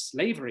about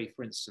slavery,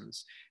 for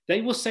instance,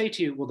 they will say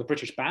to you, well, the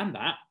British banned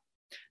that.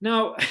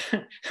 Now,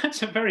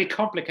 that's a very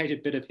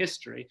complicated bit of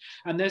history,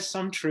 and there's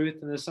some truth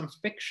and there's some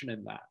fiction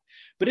in that.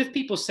 But if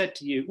people said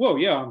to you, well,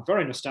 yeah, I'm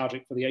very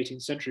nostalgic for the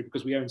 18th century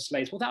because we owned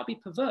slaves, well, that would be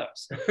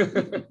perverse.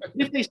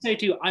 If they say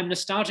to you, I'm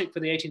nostalgic for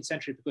the 18th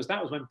century because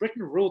that was when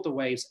Britain ruled the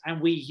waves and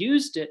we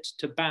used it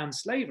to ban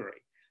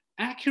slavery,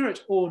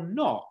 accurate or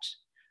not,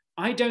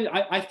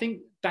 I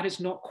think that is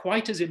not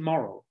quite as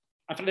immoral.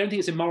 I don't think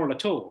it's immoral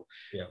at all.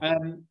 Yeah.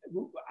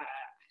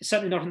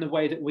 Certainly not in the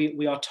way that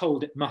we are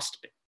told it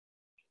must be.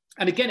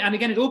 And again,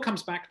 it all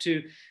comes back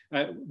to,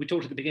 we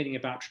talked at the beginning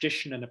about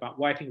tradition and about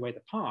wiping away the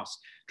past.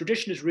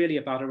 Tradition is really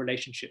about a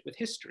relationship with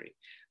history.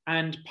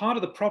 And part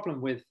of the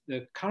problem with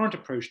the current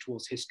approach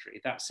towards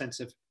history, that sense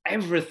of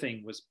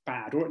everything was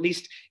bad, or at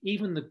least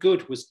even the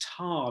good was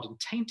tarred and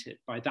tainted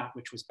by that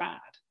which was bad,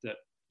 that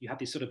you have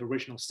these sort of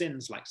original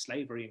sins like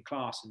slavery and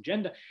class and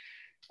gender.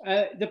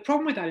 The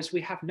problem with that is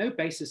we have no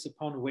basis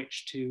upon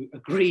which to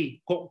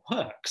agree what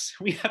works.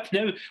 We have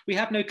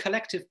no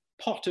collective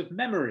pot of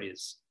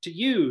memories to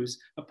use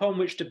upon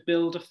which to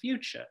build a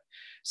future.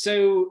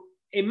 So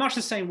in much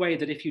the same way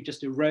that if you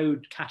just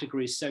erode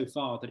categories so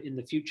far that in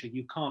the future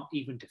you can't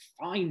even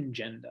define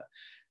gender,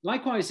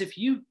 likewise, if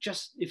you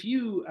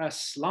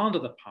slander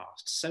the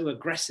past so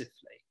aggressively,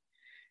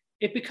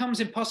 it becomes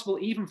impossible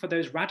even for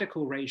those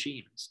radical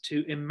regimes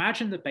to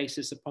imagine the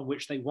basis upon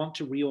which they want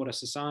to reorder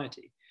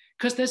society,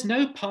 because there's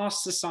no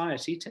past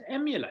society to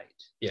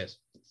emulate. Yes.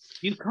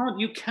 You cannot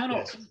be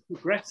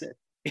progressive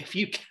if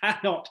you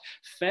cannot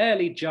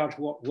fairly judge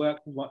what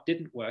worked and what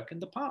didn't work in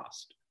the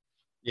past.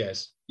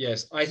 Yes,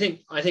 yes. I think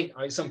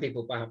some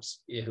people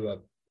perhaps who are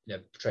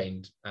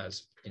trained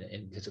as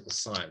in political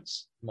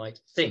science might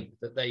think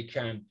that they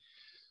can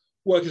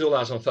work it all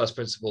out on first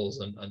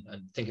principles and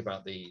think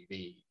about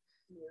the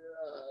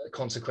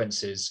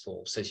consequences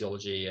for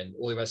sociology and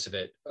all the rest of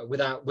it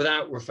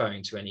without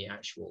referring to any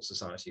actual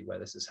society where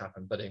this has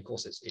happened. But of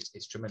course,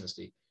 it's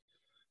tremendously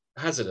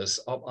hazardous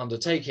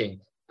undertaking.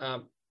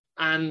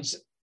 And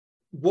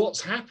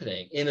what's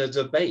happening in a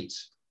debate,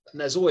 and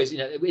there's always,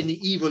 in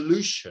the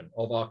evolution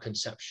of our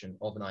conception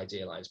of an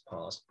idealized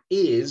past,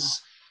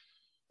 is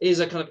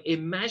a kind of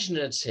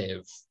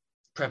imaginative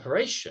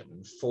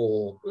preparation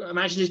for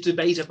imaginative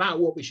debate about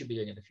what we should be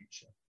doing in the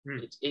future.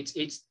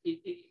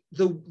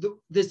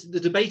 The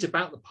debate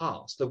about the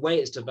past, the way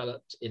it's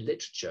developed in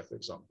literature, for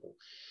example,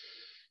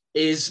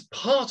 is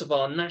part of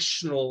our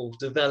national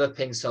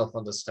developing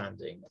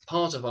self-understanding,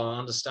 part of our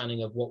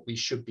understanding of what we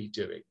should be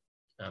doing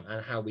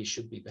and how we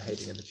should be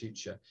behaving in the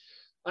future.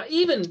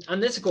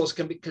 And this, of course,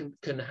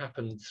 can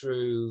happen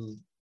through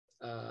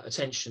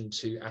attention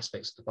to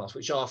aspects of the past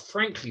which are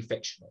frankly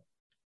fictional.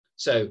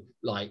 So,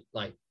 like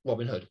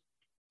Robin Hood.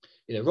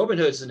 Robin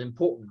Hood is an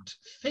important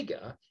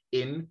figure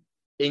in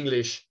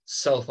English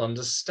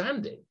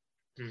self-understanding,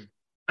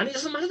 and it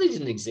doesn't matter that he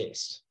didn't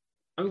exist.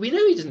 I mean, we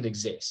know he didn't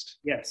exist.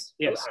 Yes.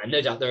 No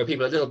doubt there are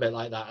people a little bit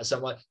like that at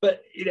some point,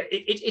 but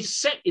it's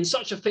set in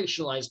such a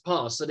fictionalized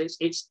past that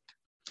it's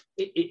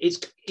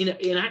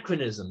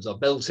anachronisms are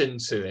built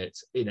into it.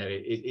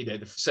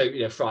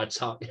 So Friar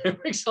Tuck,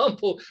 for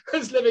example,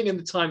 was living in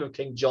the time of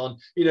King John,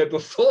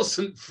 before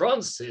St.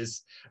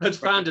 Francis had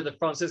founded the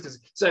Franciscans.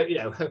 So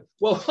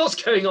well, what's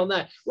going on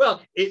there?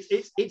 Well,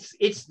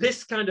 it's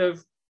this kind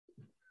of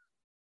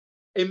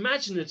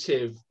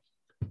imaginative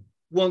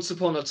once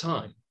upon a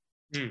time,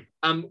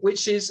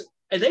 which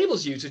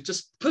enables you to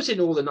just put in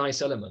all the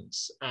nice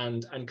elements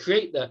and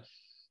create the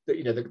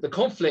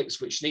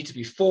conflicts which need to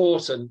be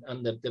fought and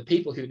the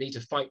people who need to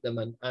fight them,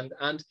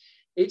 and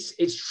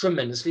it's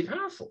tremendously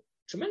powerful,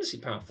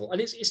 and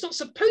it's not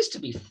supposed to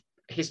be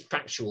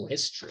factual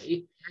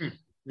history,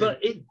 but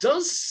it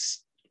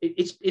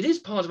is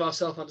part of our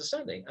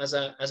self-understanding as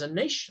a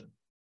nation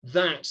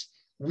that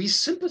we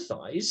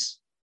sympathize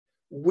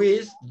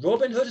with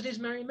Robin Hood and his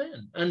merry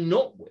men and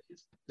not with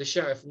the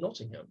Sheriff of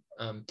Nottingham.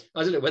 I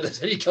don't know whether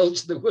there's any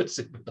culture that would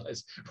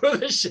sympathise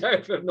with the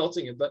Sheriff of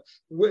Nottingham, but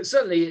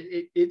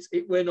certainly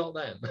we're not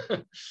them.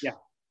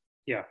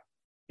 Yeah.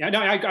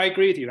 No, I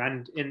agree with you.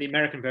 And in the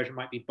American version,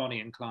 might be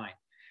Bonnie and Clyde.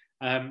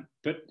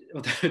 But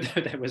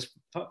although there was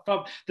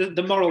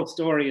the moral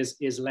story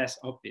is less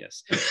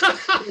obvious.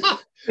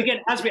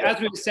 Again, as we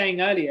were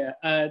saying earlier,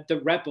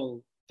 the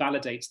rebel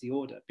validates the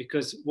order,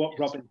 because what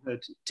Robin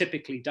Hood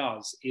typically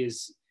does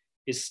is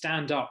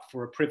stand up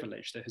for a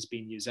privilege that has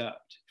been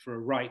usurped, for a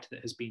right that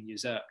has been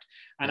usurped.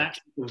 And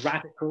actually the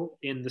radical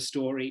in the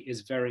story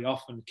is very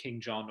often King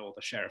John or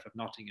the Sheriff of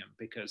Nottingham,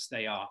 because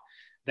they are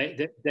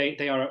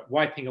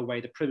wiping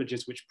away the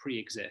privileges which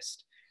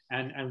pre-exist.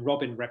 And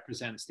Robin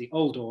represents the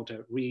old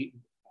order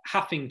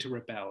having to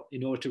rebel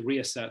in order to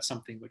reassert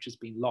something which has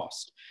been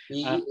lost.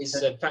 He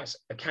is in fact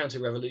a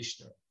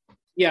counter-revolutionary.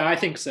 Yeah, I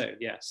think so,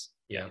 yes.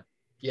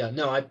 Yeah,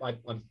 no,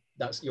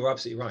 you're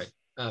absolutely right.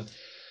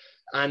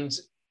 And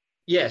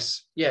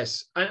yes,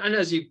 and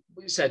as you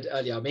said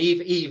earlier, I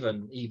mean,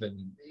 even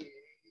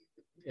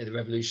the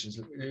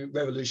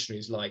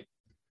revolutionaries like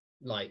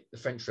the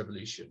French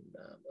Revolution,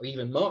 or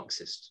even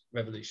Marxist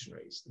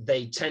revolutionaries,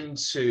 they tend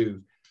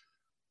to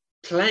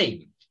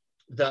claim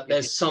that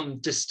there's some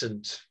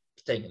distant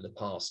thing in the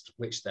past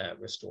which they're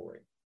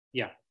restoring.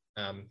 Yeah.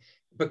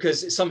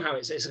 Because somehow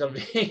it's going to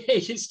be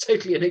it's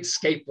totally an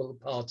inescapable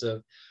part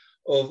of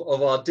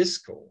our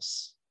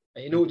discourse.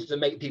 In order to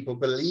make people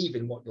believe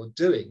in what you're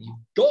doing, you've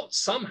got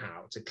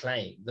somehow to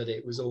claim that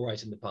it was all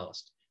right in the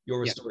past. You're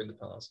restoring the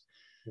past.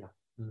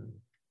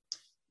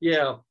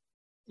 Yeah.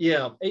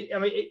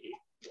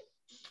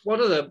 One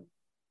of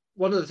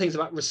the things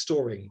about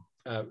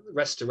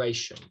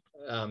restoration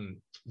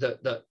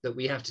that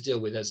we have to deal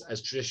with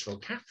as traditional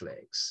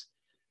Catholics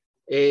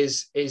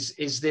is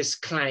this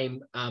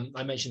claim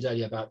I mentioned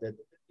earlier about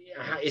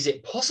is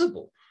it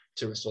possible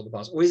to restore the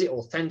past, or is it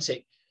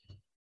authentic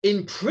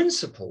in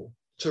principle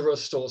to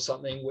restore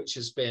something which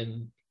has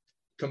been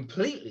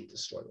completely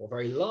destroyed or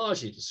very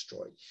largely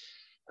destroyed?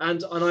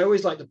 And I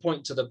always like to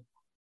point to the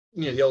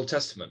Old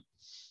Testament,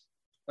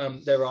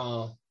 there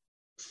are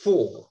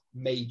 4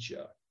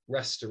 major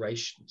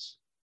restorations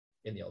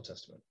in the Old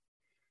Testament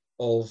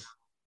of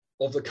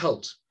the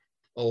cult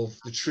of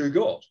the true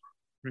God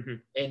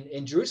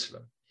in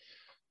Jerusalem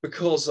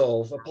because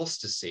of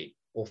apostasy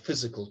or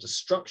physical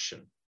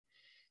destruction.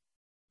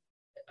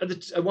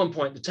 At one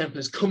point, the temple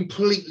is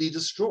completely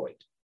destroyed.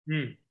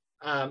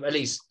 At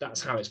least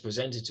that's how it's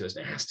presented to us.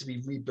 It has to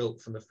be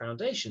rebuilt from the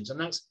foundations,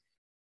 and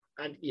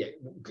yeah,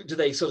 do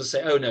they sort of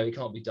say, "Oh no, it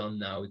can't be done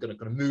now. We're going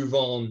to move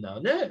on now"?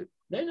 No.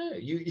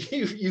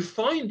 You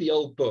find the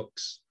old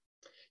books,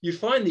 you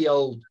find the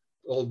old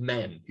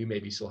men who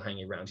maybe still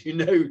hanging around,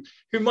 who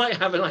might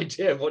have an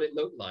idea of what it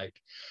looked like,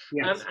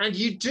 yes. And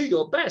you do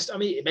your best. I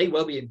mean, it may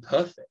well be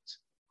imperfect,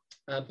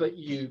 but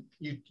you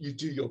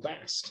do your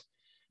best,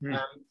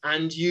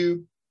 and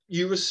you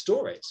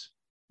restore it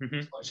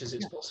as much as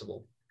it's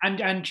possible.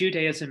 And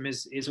Judaism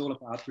is all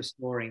about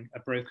restoring a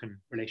broken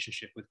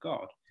relationship with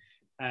God.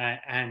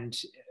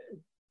 As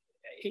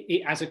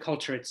a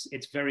culture,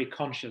 it's very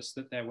conscious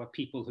that there were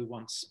people who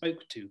once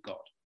spoke to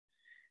God.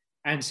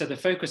 And so the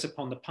focus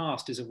upon the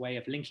past is a way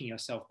of linking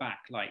yourself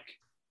back, like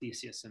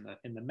Theseus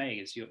in the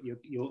maze.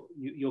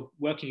 You're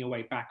working your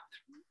way back,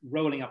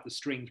 rolling up the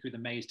string through the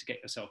maze to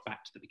get yourself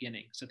back to the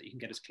beginning so that you can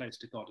get as close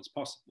to God as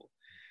possible.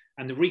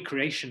 And the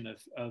recreation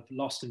of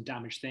lost and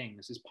damaged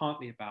things is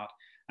partly about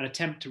an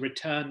attempt to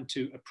return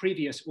to a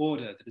previous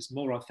order that is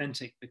more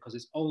authentic because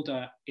it's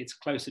older, it's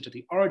closer to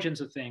the origins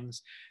of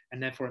things,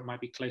 and therefore it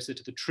might be closer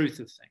to the truth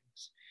of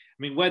things.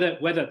 I mean,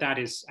 whether that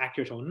is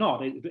accurate or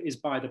not is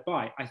by the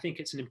by. I think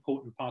it's an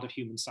important part of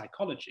human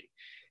psychology.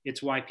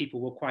 It's why people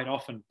will quite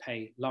often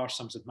pay large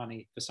sums of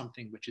money for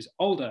something which is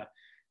older,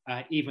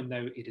 even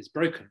though it is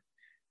broken.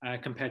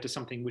 Compared to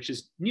something which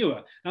is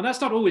newer. Now,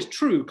 that's not always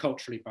true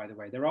culturally, by the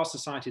way. There are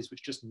societies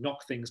which just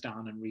knock things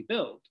down and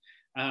rebuild.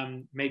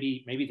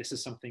 Maybe this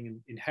is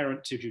something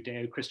inherent to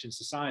Judeo-Christian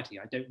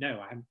society. I don't know.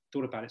 I haven't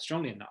thought about it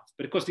strongly enough.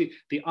 But of course, the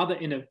other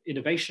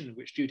innovation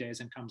which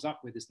Judaism comes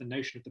up with is the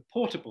notion of the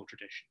portable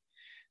tradition.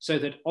 So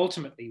that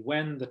ultimately,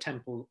 when the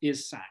temple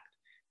is sacked,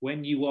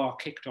 when you are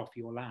kicked off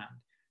your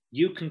land,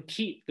 you can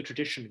keep the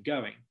tradition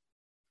going.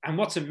 And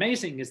what's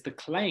amazing is the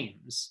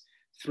claims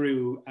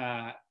through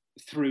a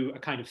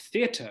kind of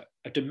theatre,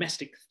 a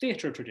domestic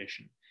theatre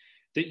tradition,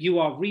 that you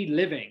are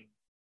reliving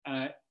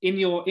in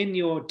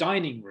your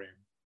dining room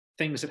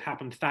things that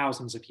happened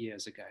thousands of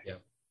years ago.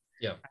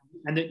 Yeah.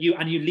 And that you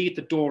leave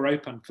the door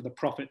open for the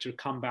prophet to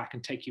come back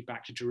and take you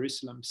back to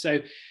Jerusalem.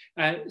 So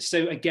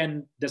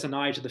again, there's an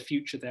eye to the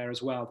future there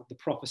as well, that the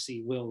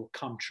prophecy will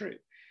come true.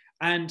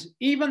 And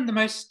even the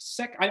most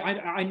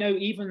I know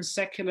even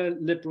secular,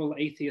 liberal,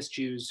 atheist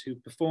Jews who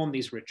perform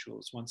these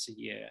rituals once a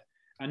year,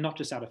 and not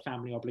just out of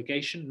family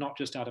obligation, not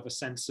just out of a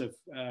sense of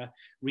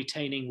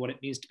retaining what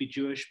it means to be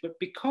Jewish, but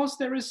because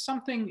there is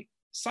something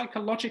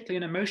psychologically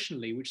and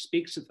emotionally which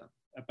speaks to them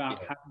about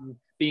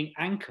being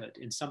anchored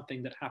in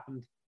something that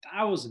happened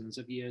thousands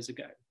of years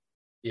ago.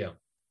 Yes.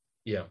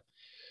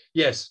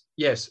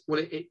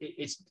 Well,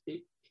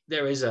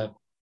 there is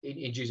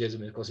in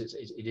Judaism, of course,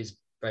 it is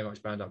very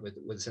much bound up with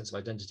a sense of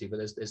identity, but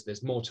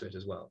there's more to it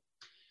as well,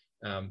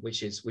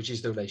 which is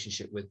the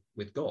relationship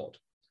with God.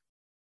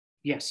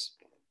 Yes.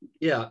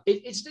 Yeah,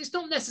 it's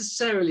not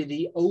necessarily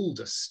the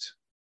oldest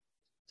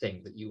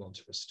thing that you want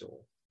to restore.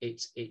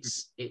 It's the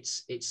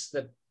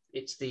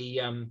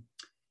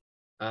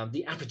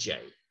apogee,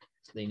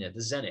 the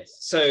zenith.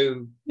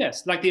 So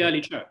yes, like the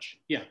early church.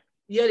 Yeah.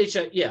 The early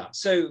church. Yeah.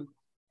 So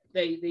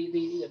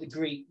the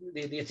Greek,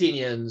 the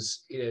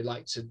Athenians,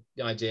 like the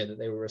idea that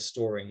they were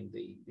restoring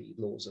the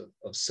laws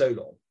of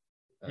Solon,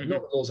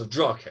 not the laws of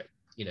Draco.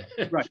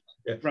 Right.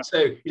 Right.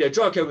 So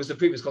Draco was the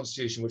previous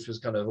constitution, which was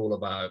kind of all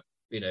about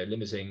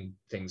limiting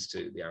things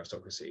to the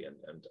aristocracy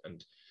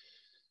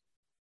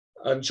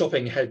and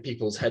chopping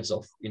people's heads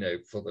off,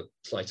 for the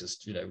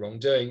slightest,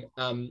 wrongdoing,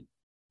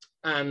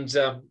 and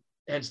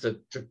hence the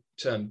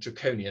term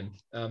draconian.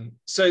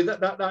 So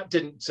that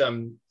didn't,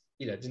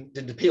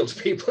 didn't appeal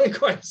to people in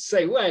quite the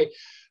same way,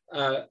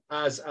 so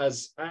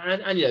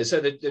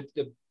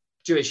the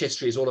Jewish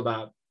history is all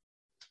about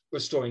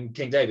restoring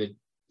King David,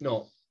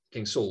 not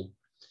King Saul.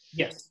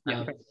 Yes.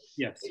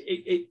 Yes.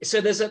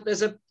 So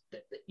the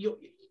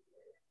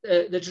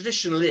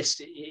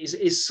traditionalist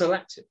is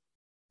selective.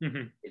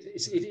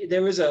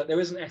 There is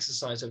an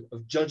exercise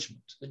of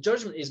judgment. The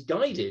judgment is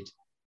guided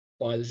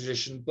by the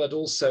tradition, but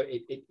also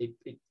it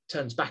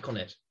turns back on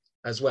it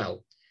as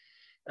well.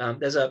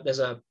 There's a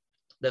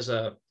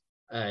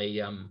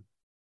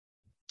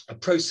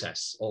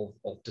process of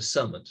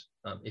discernment,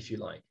 if you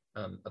like,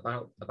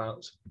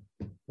 about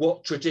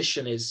what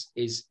tradition is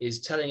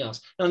telling us.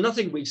 Now,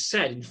 nothing we've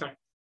said, in fact,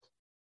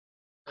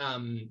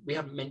 we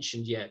haven't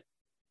mentioned yet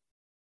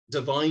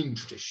divine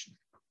tradition,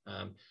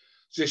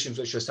 traditions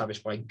which are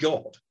established by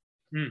God,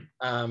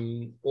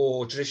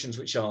 or traditions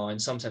which are in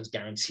some sense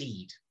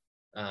guaranteed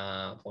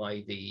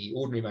by the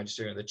ordinary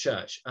magisterium of the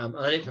church. And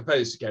I don't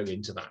propose to go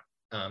into that.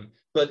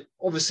 But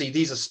obviously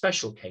these are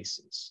special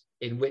cases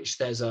in which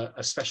there's a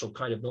special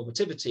kind of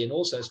normativity and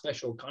also a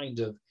special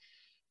kind of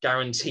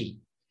guarantee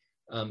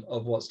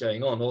of what's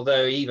going on.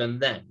 Although even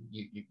then,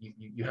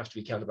 you have to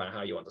be careful about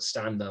how you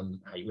understand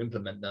them, how you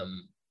implement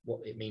them,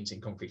 what it means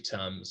in concrete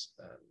terms,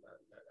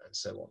 and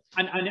so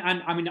on. And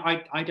I mean,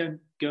 I don't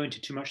go into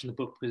too much in the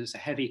book because it's a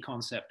heavy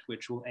concept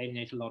which will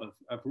alienate a lot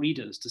of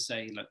readers to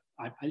say, look,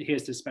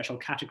 here's this special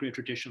category of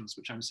traditions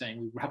which I'm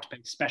saying we have to pay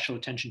special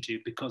attention to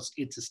because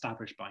it's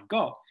established by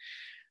God.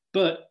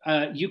 But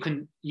you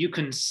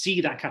can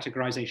see that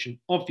categorization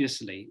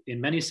obviously in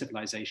many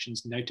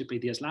civilizations, notably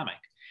the Islamic,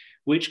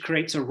 which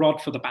creates a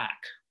rod for the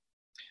back,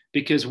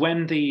 because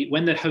when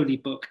the holy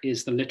book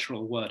is the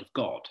literal word of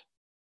God,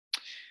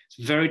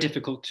 it's very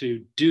difficult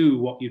to do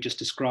what you just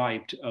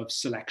described of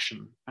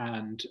selection,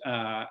 and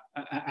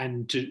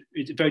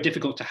it's very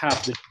difficult to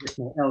have the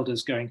traditional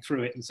elders going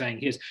through it and saying,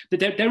 here's,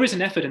 there is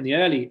an effort in the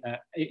early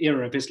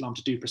era of Islam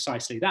to do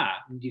precisely that.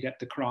 And you get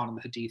the Quran and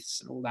the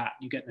Hadiths and all that.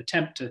 You get an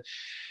attempt to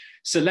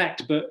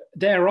select, but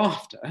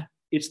thereafter,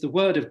 it's the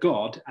word of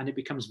God, and it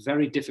becomes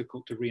very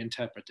difficult to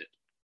reinterpret it.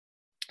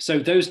 So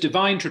those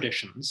divine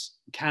traditions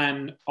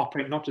can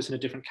operate not just in a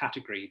different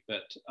category,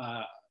 but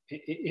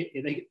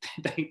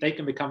they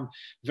can become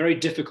very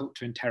difficult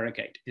to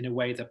interrogate in a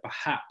way that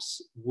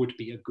perhaps would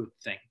be a good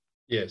thing.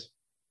 Yes,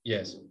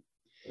 yes,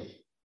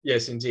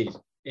 yes, indeed,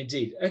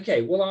 indeed.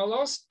 Okay, well, our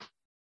last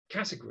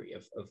category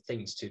of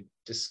things to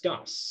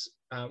discuss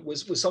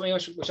was something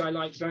which I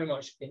liked very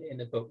much in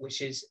the book,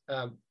 which is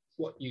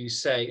what you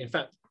say. In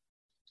fact,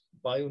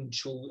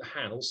 Byung-Chul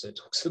Han also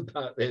talks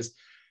about this,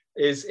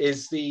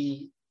 is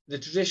the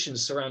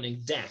traditions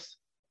surrounding death.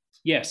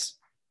 Yes.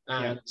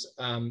 And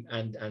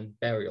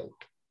burial.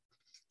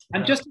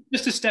 And just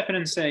to step in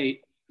and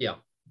say, yeah,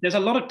 there's a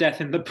lot of death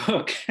in the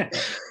book.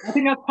 I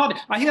think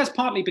that's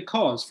partly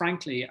because,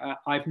 frankly,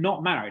 I've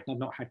not married and I've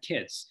not had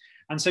kids,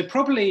 and so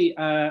probably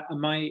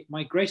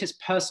my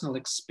greatest personal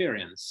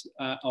experience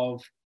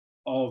of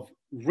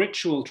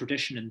ritual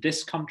tradition in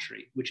this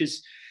country, which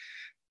is,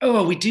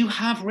 we do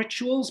have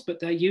rituals, but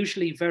they're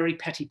usually very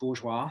petty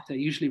bourgeois. They're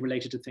usually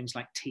related to things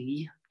like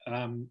tea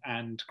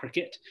and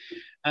cricket.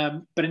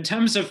 But in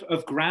terms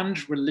of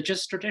grand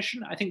religious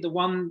tradition, I think the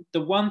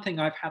one thing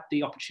I've had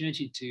the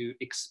opportunity to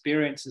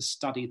experience and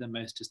study the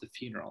most is the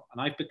funeral.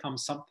 And I've become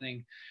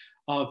something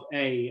of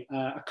a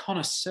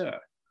connoisseur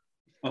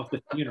of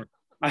the funeral.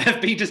 I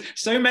have been to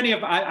so many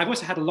of, I've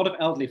also had a lot of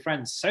elderly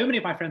friends. So many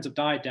of my friends have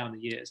died down the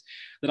years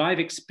that I've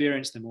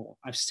experienced them all.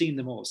 I've seen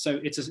them all.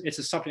 So it's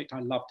a subject I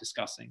love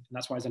discussing. And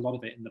that's why there's a lot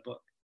of it in the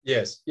book.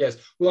 Yes, yes.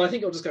 Well, I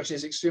think your discussion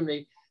is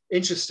extremely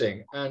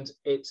interesting, and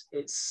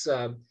it's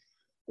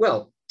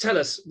well, tell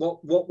us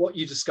what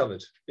you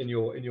discovered in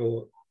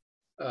your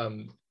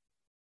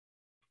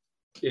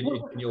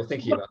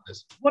thinking about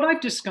this. What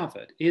I've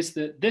discovered is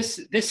that this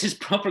is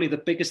probably the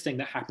biggest thing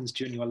that happens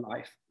during your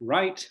life,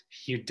 right?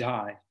 You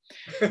die.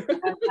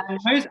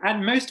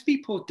 and most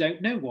people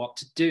don't know what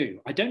to do.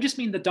 I don't just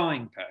mean the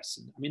dying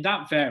person. I mean,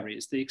 that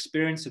varies. The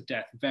experience of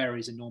death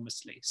varies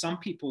enormously. Some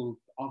people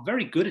are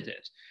very good at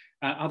it.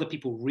 Other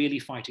people really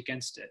fight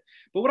against it.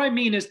 But what I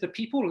mean is the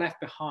people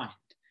left behind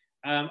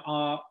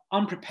are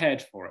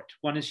unprepared for it.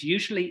 One is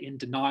usually in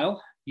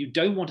denial. You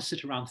don't want to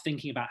sit around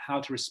thinking about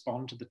how to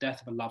respond to the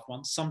death of a loved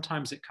one.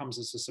 Sometimes it comes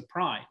as a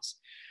surprise.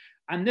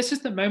 And this is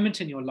the moment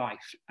in your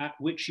life at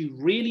which you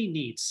really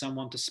need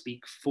someone to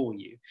speak for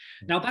you.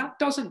 Now, that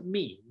doesn't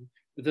mean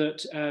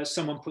that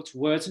someone puts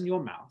words in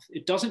your mouth.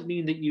 It doesn't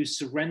mean that you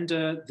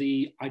surrender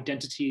the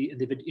identity and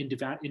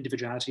the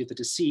individuality of the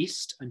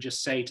deceased and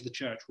just say to the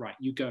church, right,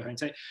 you go home and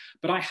say.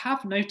 But I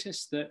have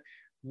noticed that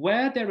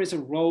where there is a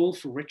role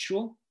for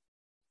ritual,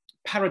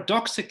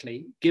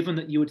 paradoxically, given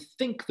that you would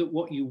think that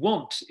what you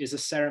want is a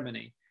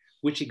ceremony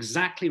which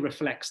exactly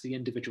reflects the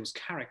individual's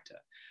character,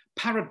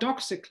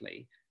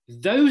 paradoxically,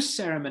 those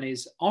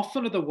ceremonies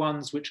often are the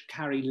ones which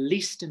carry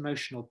least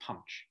emotional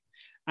punch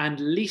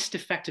and least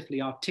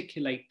effectively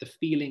articulate the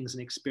feelings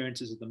and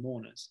experiences of the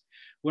mourners.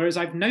 Whereas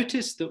I've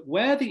noticed that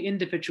where the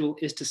individual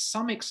is to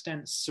some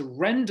extent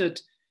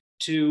surrendered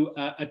to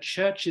a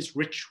church's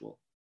ritual,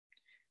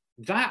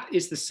 that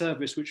is the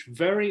service which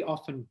very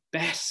often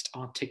best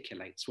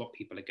articulates what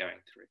people are going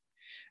through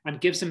and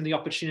gives them the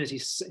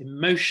opportunity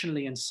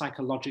emotionally and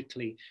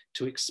psychologically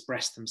to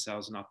express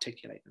themselves and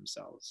articulate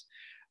themselves.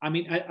 I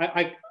mean,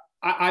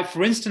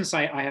 for instance,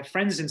 I have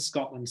friends in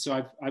Scotland,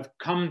 so I've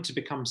come to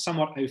become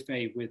somewhat au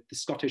fait with the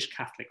Scottish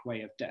Catholic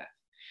way of death.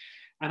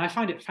 And I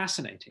find it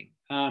fascinating.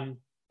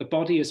 The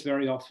body is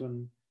very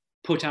often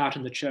put out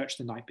in the church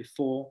the night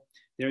before.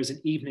 There is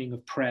an evening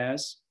of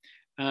prayers.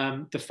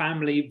 The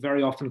family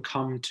very often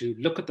come to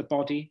look at the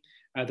body.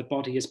 The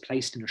body is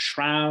placed in a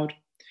shroud.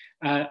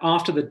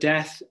 After the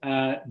death,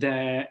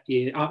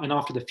 and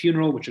after the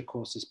funeral, which of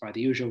course is by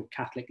the usual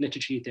Catholic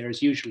liturgy, there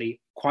is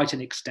usually quite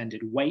an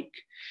extended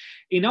wake.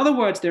 In other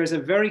words, there is a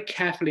very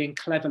carefully and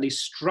cleverly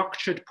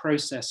structured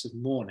process of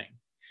mourning,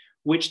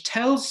 which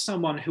tells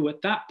someone who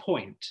at that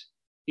point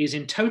is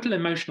in total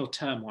emotional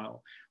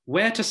turmoil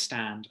where to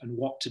stand and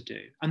what to do.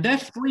 And they're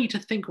free to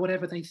think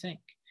whatever they think.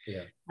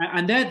 Yeah.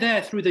 And they're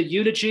there through the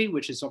eulogy,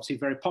 which is obviously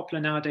very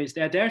popular nowadays.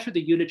 They're there through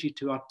the eulogy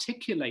to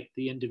articulate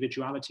the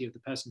individuality of the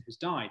person who's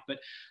died. But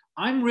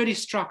I'm really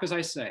struck, as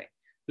I say,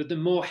 that the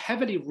more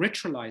heavily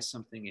ritualized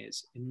something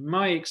is, in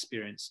my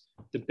experience,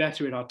 the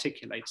better it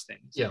articulates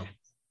things. Yeah.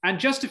 And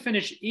just to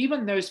finish,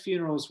 even those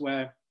funerals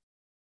where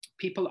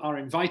people are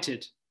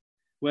invited,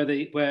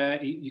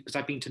 because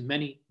I've been to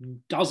many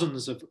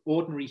dozens of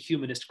ordinary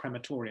humanist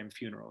crematorium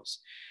funerals,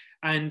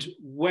 and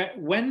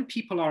when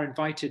people are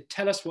invited,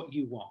 tell us what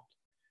you want.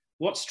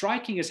 What's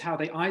striking is how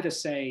they either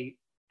say,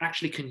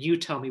 actually, can you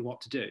tell me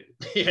what to do?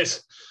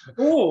 Yes.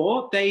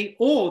 Or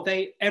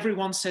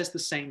everyone says the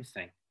same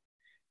thing.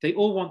 They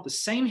all want the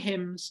same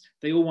hymns.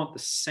 They all want the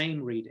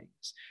same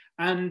readings.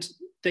 And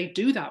they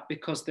do that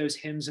because those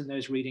hymns and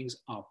those readings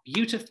are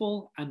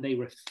beautiful and they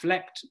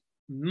reflect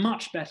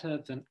much better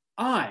than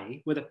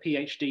I, with a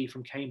PhD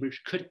from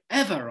Cambridge, could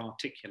ever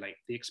articulate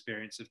the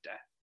experience of death.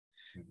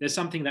 There's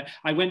something that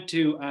I went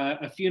to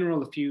a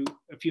funeral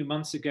a few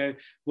months ago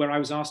where I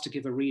was asked to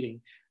give a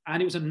reading,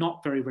 and it was a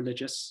not very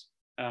religious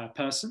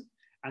person.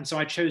 And so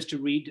I chose to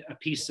read a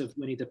piece of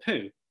Winnie the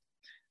Pooh.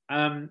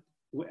 And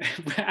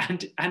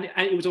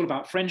it was all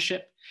about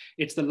friendship.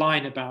 It's the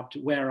line about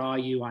where are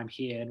you, I'm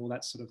here, and all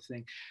that sort of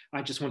thing.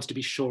 I just wanted to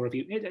be sure of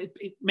you.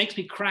 It makes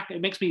me crack.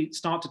 It makes me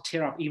start to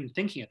tear up even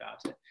thinking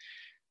about it.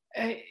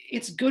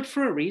 It's good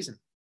for a reason.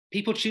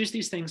 People choose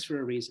these things for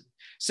a reason.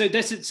 So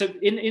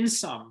in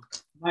sum,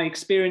 my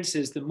experience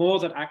is the more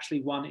that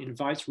actually one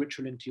invites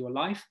ritual into your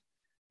life,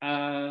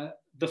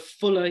 the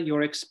fuller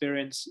your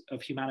experience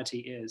of humanity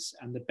is,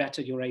 and the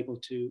better you're able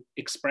to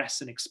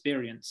express and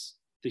experience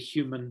the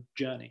human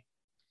journey.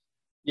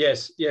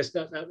 Yes, that's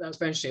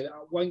very interesting.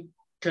 One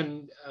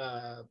can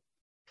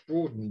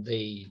broaden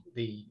the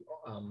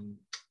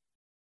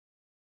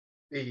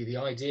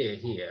idea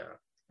here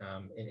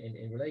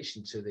in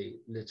relation to the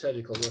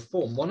liturgical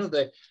reform. One of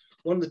the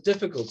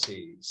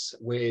difficulties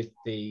with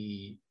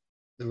the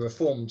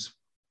Reformed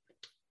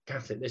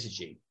Catholic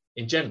liturgy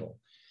in general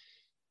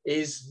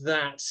is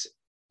that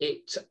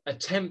it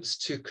attempts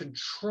to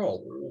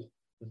control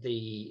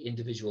the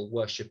individual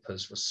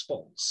worshipper's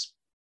response.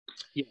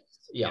 Yes.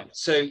 Yeah.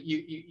 So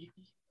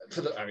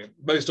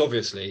most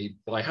obviously,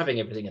 by having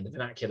everything in the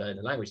vernacular, in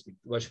the language the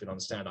worshipper can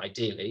understand,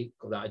 ideally,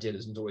 because that ideal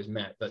isn't always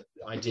met, but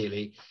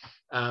ideally,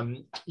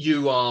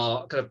 you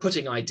are kind of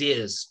putting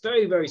ideas,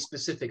 very, very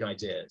specific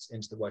ideas,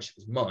 into the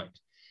worshipper's mind.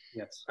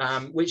 Yes.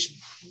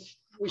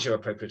 Which are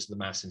appropriate to the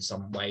Mass in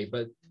some way,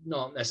 but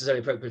not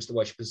necessarily appropriate to the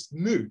worshipper's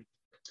mood.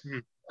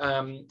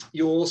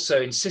 You're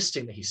also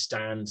insisting that he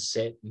stand,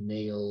 sit,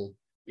 kneel,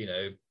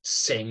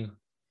 sing,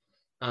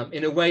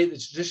 in a way that the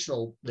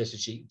traditional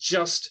liturgy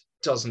just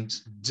doesn't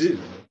do.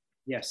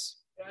 Yes.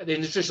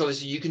 In the traditional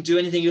liturgy, you can do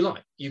anything you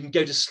like. You can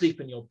go to sleep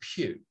in your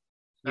pew.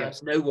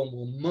 Yes. No one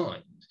will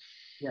mind.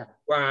 Yeah.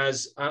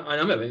 Whereas, I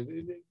remember,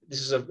 this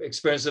is an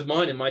experience of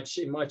mine in my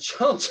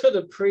childhood,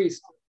 a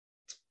priest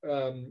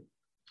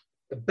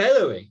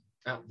bellowing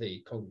at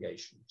the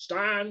congregation,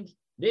 stand,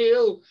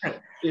 kneel.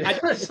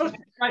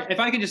 If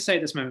I can just say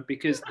at this moment,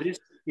 because this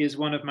is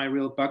one of my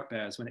real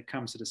bugbears when it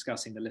comes to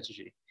discussing the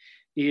liturgy,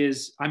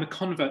 is I'm a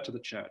convert to the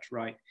church,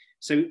 right?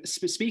 So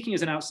speaking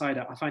as an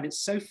outsider, I find it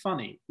so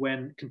funny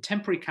when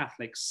contemporary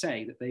Catholics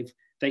say that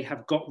they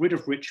have got rid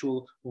of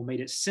ritual or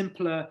made it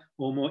simpler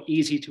or more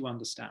easy to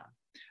understand.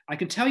 I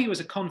can tell you as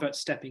a convert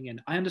stepping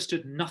in, I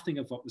understood nothing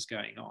of what was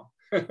going on.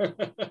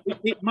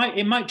 it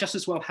might just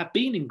as well have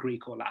been in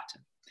Greek or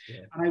Latin.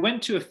 Yeah. And I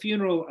went to a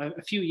funeral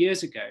a few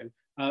years ago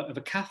of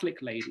a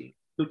Catholic lady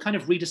who kind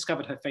of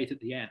rediscovered her faith at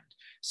the end.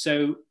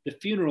 So the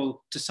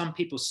funeral, to some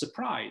people's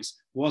surprise,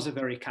 was a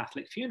very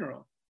Catholic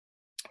funeral.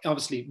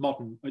 Obviously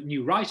modern,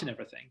 new rite and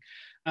everything.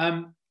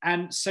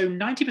 And so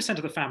 90%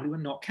 of the family were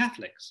not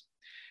Catholics.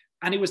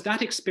 And it was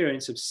that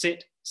experience of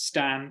sit,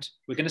 stand,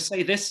 we're going to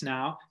say this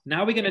now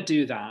we're going to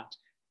do that.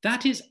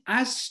 That is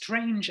as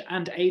strange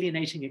and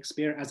alienating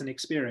as an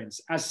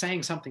experience as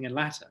saying something in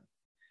Latin.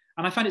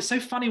 And I find it so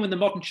funny when the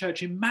modern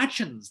church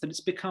imagines that it's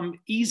become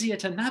easier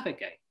to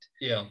navigate.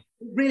 Yeah.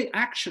 Really,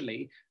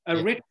 actually, a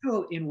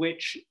ritual in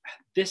which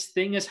this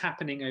thing is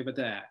happening over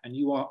there and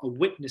you are a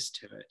witness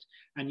to it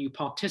and you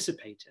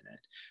participate in it,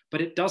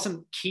 but it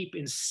doesn't keep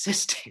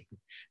insisting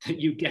that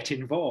you get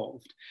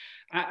involved,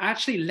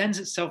 actually lends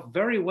itself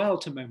very well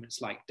to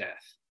moments like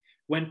death,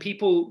 when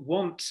people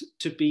want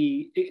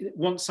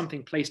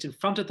something placed in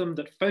front of them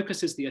that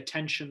focuses the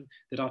attention,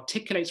 that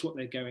articulates what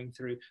they're going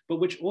through, but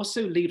which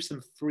also leaves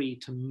them free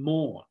to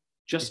mourn,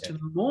 to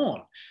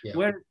mourn. Yeah.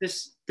 Where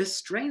this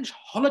strange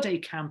holiday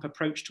camp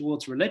approach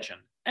towards religion,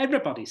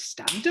 everybody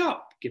stand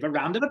up, give a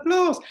round of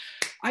applause.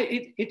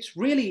 It's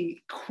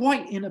really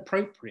quite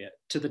inappropriate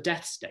to the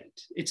death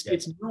state. It's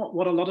not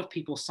what a lot of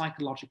people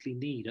psychologically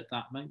need at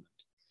that moment.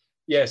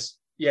 Yes,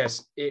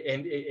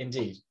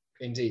 indeed.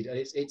 Indeed, and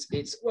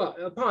it's well,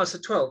 Pius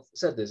XII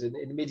said this in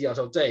the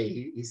Mediator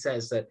Dei. He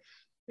says that,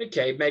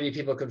 okay, maybe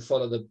people can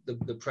follow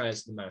the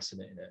prayers of the Mass in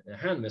a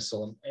hand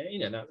missal,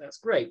 and that's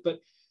great, but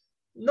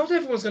not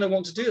everyone's going to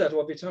want to do that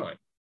all the time.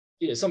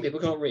 Some people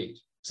can't read,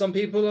 some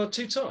people are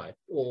too tired,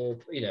 or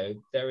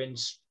they're in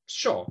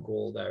shock,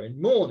 or they're in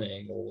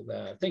mourning, or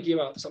they're thinking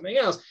about something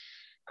else,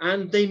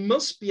 and they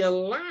must be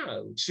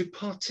allowed to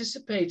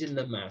participate in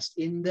the Mass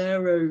in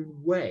their own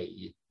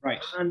way.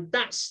 Right. And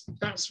that's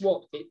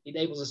what it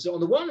enables us to. On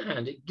the one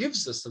hand, it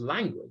gives us the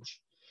language,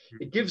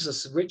 it gives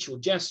us ritual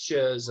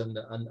gestures and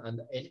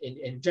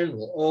in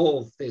general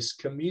of this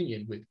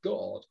communion with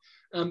God.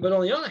 But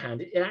on the other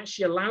hand, it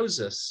actually allows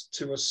us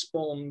to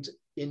respond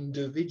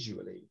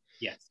individually.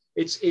 Yes.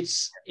 It's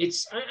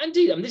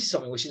indeed, and this is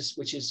something which is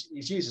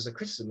used as a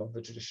criticism of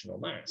the traditional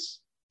Mass,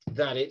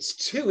 that it's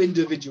too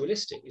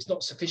individualistic. It's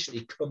not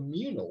sufficiently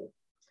communal.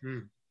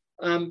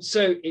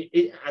 So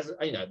it as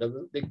you know,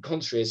 the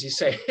contrary, as you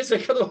say, is a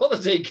kind of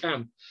holiday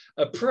camp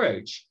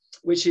approach,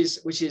 which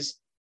is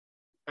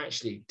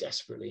actually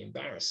desperately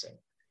embarrassing.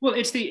 Well,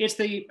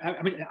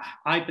 I mean,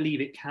 I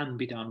believe it can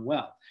be done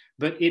well,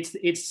 but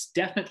it's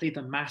definitely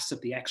the Mass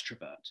of the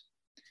extrovert.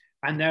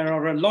 And there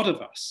are a lot of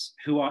us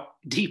who are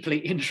deeply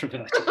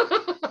introverted.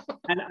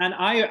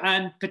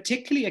 and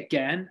particularly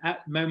again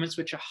at moments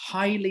which are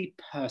highly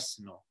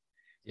personal.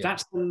 Yeah.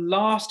 That's the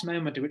last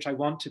moment at which I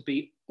want to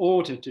be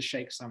ordered to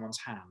shake someone's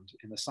hand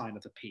in the sign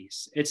of the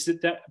peace. It's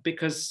that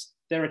because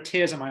there are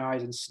tears in my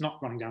eyes and snot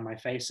running down my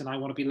face, and I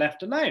want to be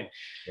left alone.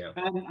 Yeah.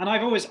 And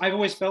I've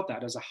always felt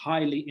that as a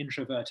highly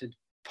introverted,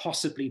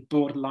 possibly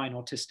borderline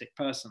autistic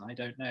person. I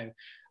don't know.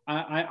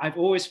 I've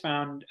always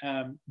found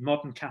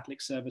modern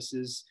Catholic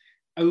services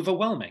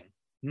overwhelming,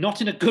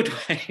 not in a good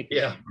way.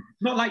 Yeah.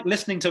 Not like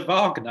listening to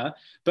Wagner,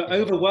 but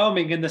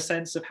overwhelming in the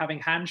sense of having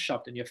hands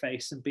shoved in your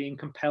face and being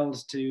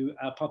compelled to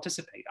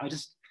participate.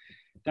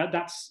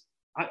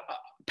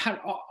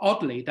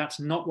 Oddly, that's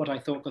not what I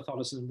thought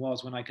Catholicism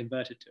was when I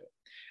converted to it.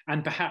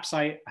 And perhaps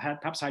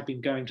I'd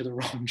been going to the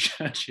wrong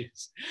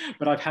churches,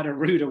 but I've had a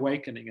rude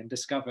awakening and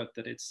discovered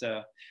that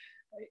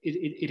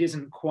it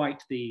isn't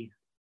quite the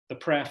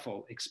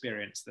prayerful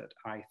experience that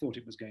I thought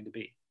it was going to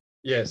be.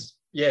 Yes.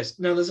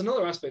 Now, there's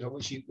another aspect of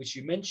which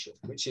you mentioned,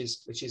 which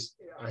is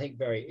I think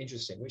very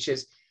interesting, which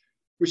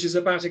is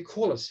about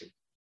equality.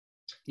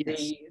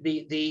 Yes.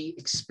 The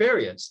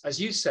experience,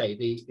 as you say,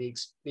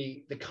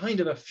 the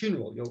kind of a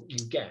funeral you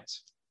get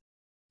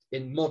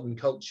in modern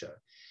culture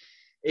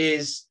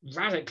is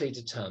radically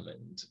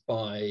determined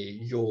by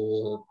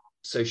your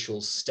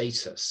social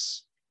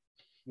status.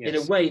 Yes. In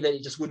a way that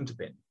it just wouldn't have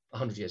been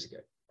 100 years ago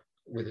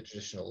with a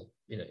traditional,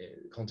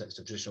 context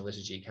of traditional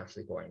liturgy,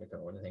 Catholic or Anglican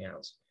or anything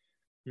else.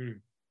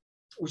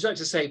 Would you like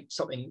to say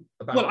something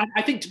about? Well,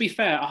 I think, to be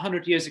fair,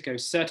 100 years ago,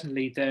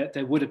 certainly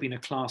there would have been a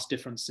class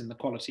difference in the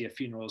quality of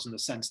funerals, in the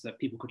sense that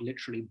people could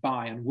literally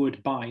buy and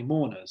would buy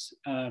mourners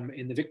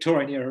in the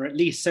Victorian era, at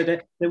least. So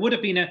there would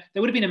have been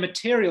a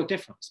material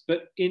difference.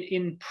 But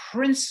in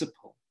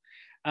principle,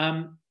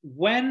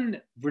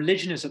 when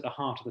religion is at the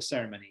heart of the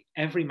ceremony,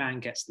 every man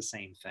gets the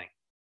same thing.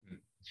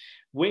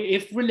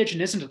 If religion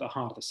isn't at the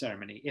heart of the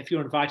ceremony, if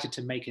you're invited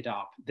to make it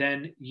up,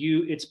 then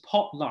it's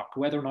pot luck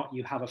whether or not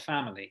you have a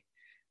family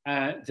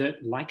that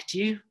liked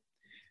you,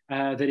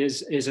 that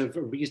is of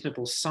a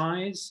reasonable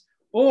size,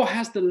 or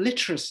has the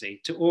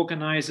literacy to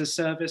organize a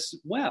service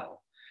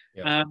well.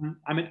 Yeah.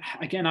 I mean,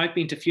 again, I've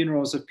been to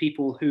funerals of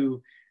people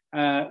who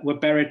were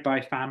buried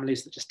by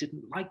families that just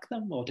didn't like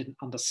them or didn't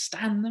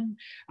understand them.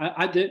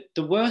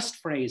 The worst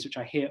phrase, which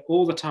I hear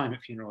all the time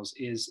at funerals,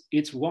 is,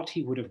 "It's what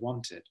he would have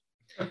wanted."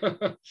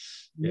 Yeah.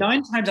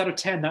 9 times out of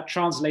 10 that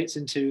translates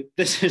into,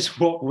 "This is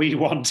what we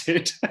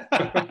wanted."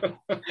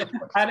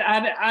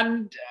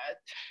 and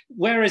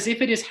whereas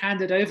if it is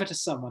handed over to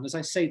someone, as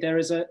I say, there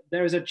is a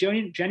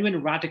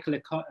genuine radical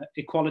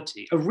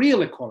equality, a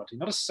real equality,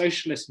 not a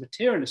socialist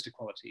materialist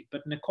equality,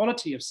 but an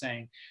equality of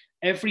saying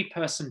every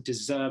person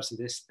deserves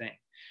this thing,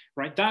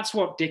 right? That's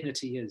what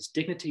dignity is.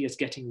 Dignity is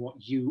getting what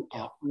you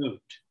are owed,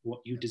 what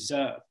you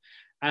deserve.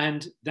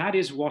 And that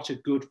is what a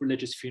good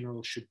religious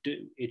funeral should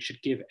do. It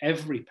should give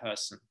every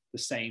person the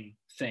same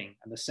thing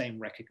and the same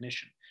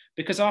recognition,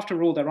 because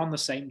after all, they're on the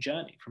same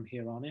journey from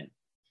here on in.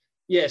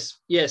 Yes,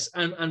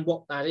 and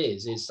what that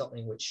is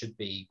something which should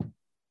be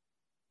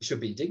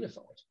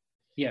dignified.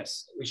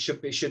 Yes, we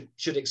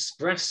should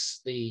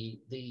express the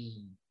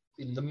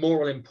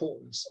moral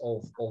importance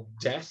of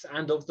death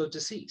and of the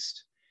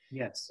deceased.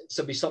 Yes,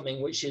 so be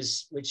something which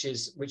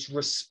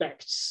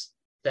respects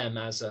them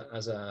as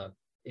a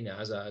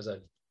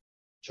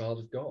child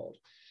of God.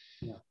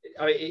 Yeah.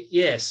 I mean,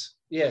 yes.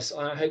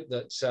 I hope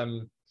that.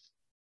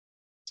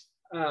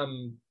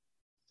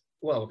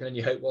 Well, we can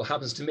only hope what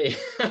happens to me,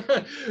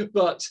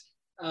 but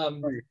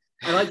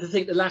I like to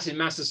think the Latin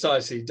Mass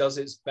Society does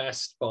its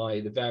best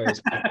by the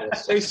various people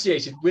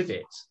associated with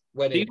it.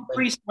 Do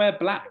priests wear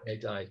black? They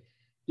die.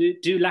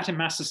 Do Latin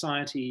Mass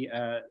Society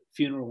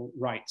funeral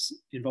rites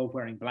involve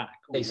wearing black?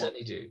 They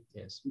certainly do.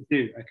 Yes. They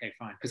do. Okay,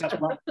 fine. Because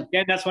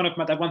that's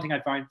one thing I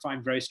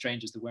find very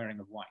strange, is the wearing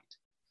of white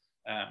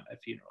at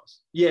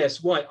funerals.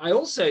 Yes, white. I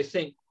also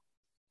think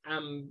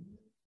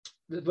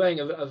the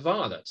wearing of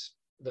violet,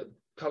 the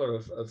color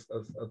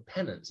of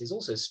penance, is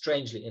also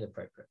strangely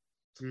inappropriate.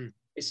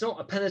 It's not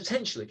a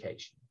penitential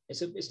occasion.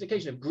 It's an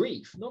occasion of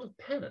grief, not of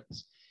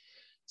penance.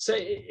 So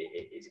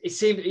it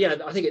seemed,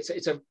 I think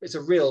it's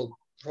a real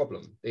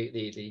problem,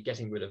 the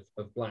getting rid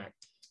of black.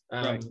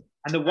 Right.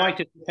 And the white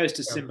is supposed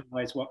to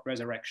symbolize what?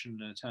 Resurrection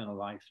and eternal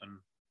life.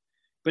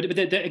 But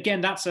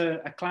again, that's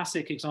a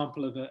classic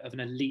example of an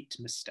elite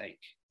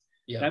mistake.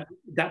 Yeah.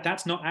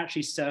 That's not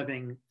actually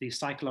serving the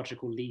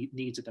psychological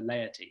needs of the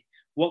laity.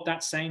 What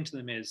that's saying to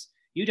them is,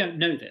 you don't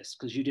know this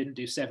because you didn't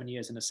do 7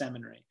 years in a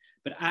seminary,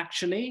 but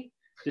actually,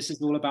 this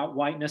is all about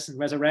whiteness and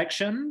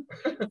resurrection.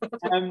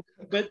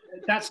 But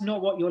that's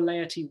not what your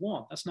laity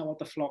want. That's not what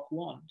the flock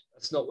want.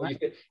 That's not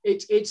what you.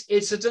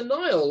 It's a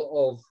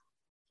denial of.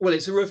 Well,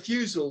 it's a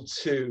refusal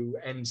to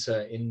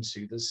enter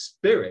into the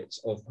spirit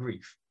of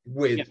grief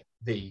with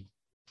the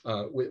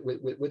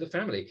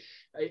family.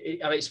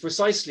 It's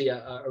precisely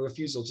a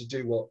refusal to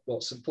do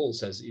what St. Paul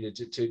says,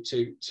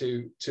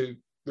 to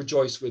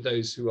rejoice with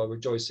those who are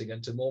rejoicing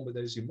and to mourn with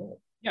those who mourn.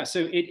 Yeah,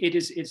 so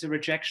it's a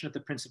rejection of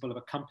the principle of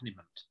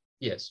accompaniment.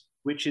 Yes,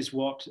 which is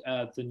what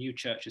the new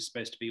church is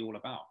supposed to be all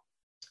about.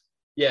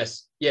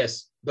 Yes,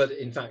 but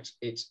in fact,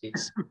 it's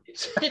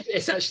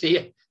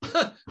actually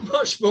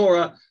much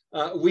more.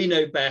 We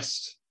know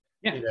best.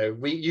 Yeah.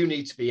 You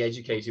need to be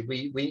educated.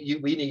 We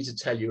need to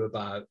tell you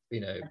about.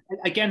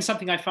 Again,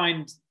 something I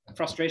find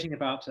frustrating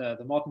about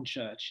the modern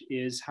church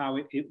is how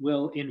it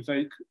will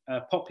invoke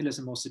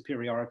populism or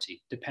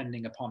superiority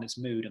depending upon its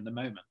mood and the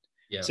moment.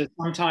 Yeah. So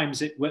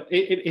sometimes if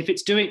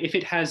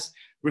it has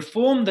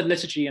reformed the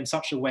liturgy in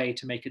such a way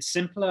to make it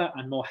simpler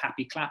and more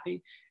happy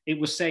clappy, it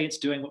will say it's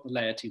doing what the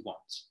laity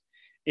wants.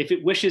 If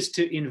it wishes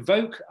to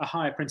invoke a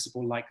higher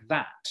principle like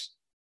that,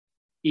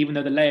 even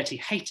though the laity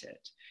hate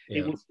it,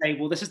 it will say,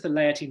 well, this is the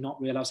laity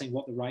not realizing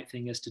what the right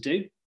thing is to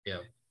do. Yeah.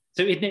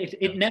 So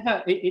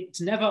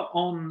it's never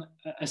on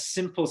a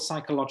simple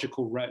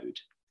psychological road.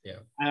 Yeah.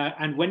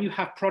 And when you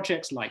have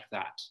projects like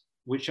that,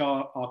 which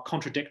are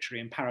contradictory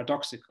and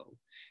paradoxical,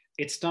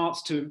 it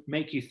starts to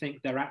make you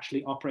think they're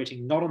actually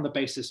operating not on the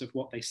basis of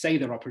what they say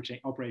they're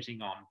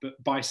operating on,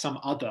 but by some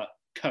other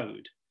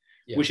code,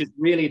 which is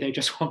really they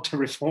just want to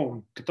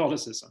reform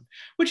Catholicism,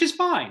 which is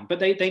fine, but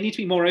they need to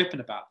be more open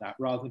about that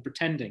rather than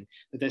pretending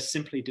that they're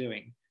simply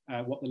doing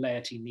what the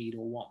laity need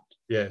or want.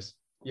 Yes.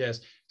 It's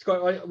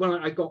quite, when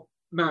I got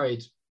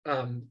married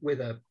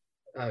with a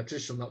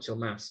traditional nuptial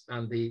mass,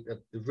 and the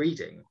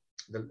reading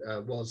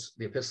was,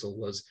 the epistle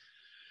was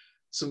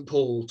St.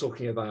 Paul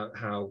talking about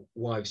how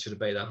wives should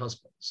obey their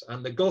husbands,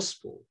 and the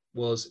gospel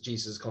was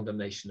Jesus'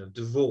 condemnation of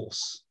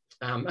divorce.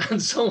 And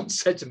someone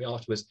said to me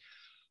afterwards,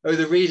 "Oh,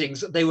 the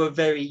readings, they were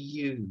very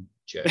you,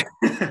 Joe."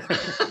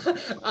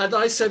 And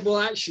I said, well,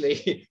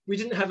 actually, we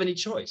didn't have any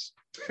choice.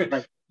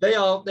 Right.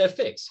 They're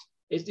fixed.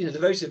 It's, the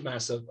votive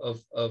mass of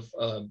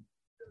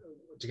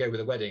to go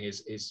with a wedding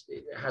it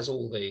has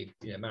all the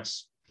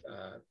mass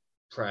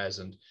prayers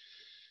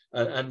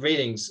and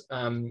readings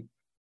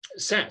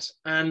set,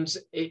 and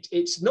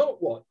it's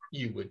not what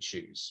you would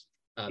choose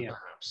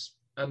perhaps,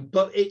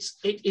 but it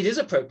is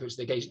appropriate to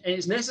the occasion, and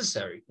it's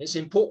necessary, it's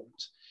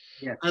important.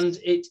 Yes. And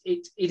it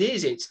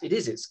is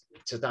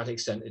to that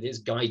extent it is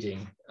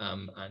guiding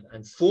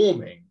and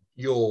forming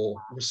your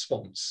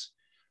response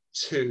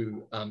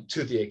to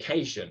the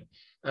occasion,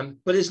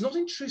 but it's not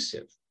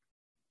intrusive.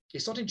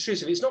 It's not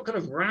intrusive. It's not kind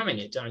of ramming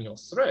it down your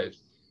throat.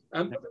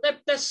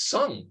 They're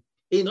sung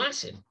in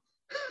Latin.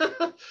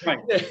 Right.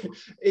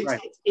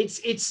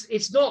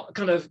 It's not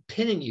kind of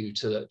pinning you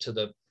to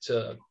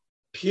the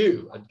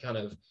pew and kind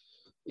of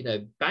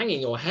banging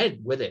your head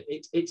with it.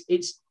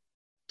 It's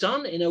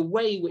done in a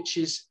way which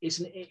is this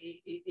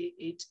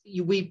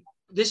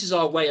is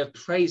our way of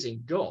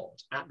praising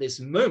God at this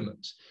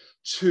moment,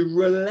 to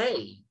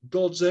relay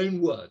God's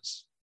own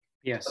words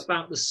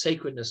about the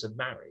sacredness of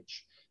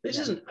marriage. This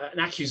isn't an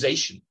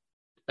accusation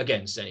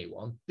against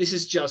anyone. This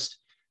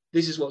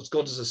is what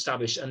God has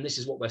established, and this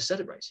is what we're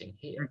celebrating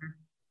here.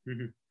 Mm-hmm.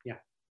 Mm-hmm. Yeah.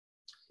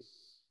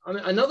 I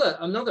mean,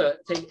 another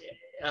thing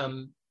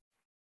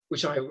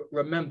which I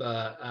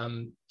remember,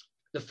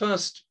 the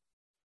first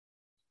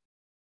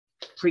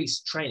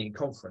priest training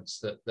conference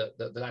that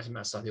the Latin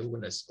Mass Society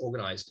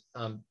organized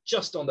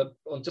just on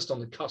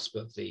the cusp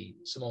of the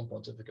Summum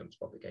Pontificum's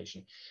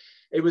publication.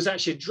 It was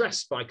actually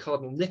addressed by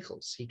Cardinal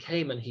Nichols. He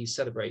came and he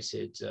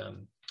celebrated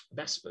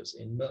Vespers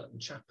in Merton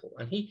Chapel,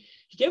 and he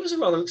gave us a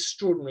rather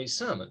extraordinary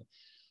sermon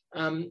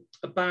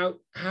about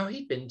how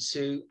he'd been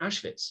to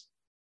Auschwitz,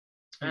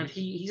 and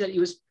he said he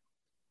was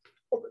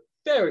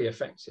very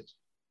affected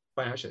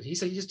by Auschwitz. He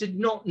said he just did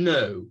not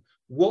know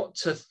what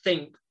to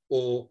think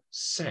or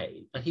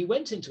say, and he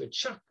went into a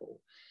chapel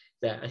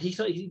there, and he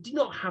felt he did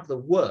not have the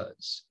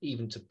words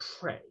even to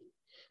pray,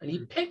 and he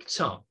picked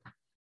up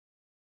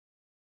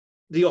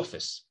the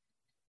office,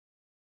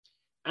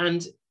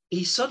 and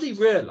he suddenly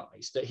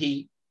realized that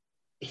he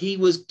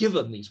was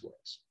given these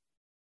words.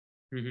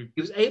 Mm-hmm.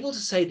 He was able to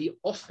say the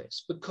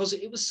office because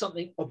it was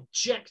something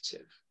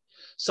objective,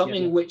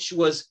 something which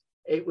was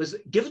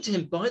given to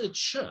him by the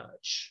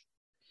church,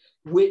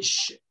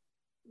 which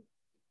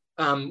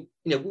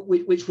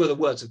which were the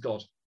words of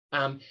God,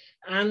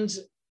 and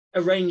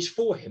arranged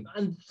for him,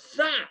 and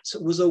that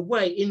was a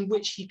way in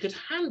which he could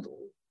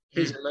handle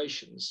his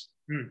emotions.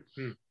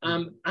 Mm-hmm.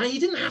 And he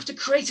didn't have to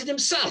create it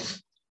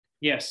himself.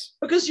 Yes.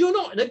 Because you're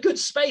not in a good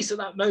space at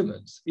that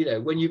moment,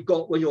 when you're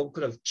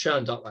kind of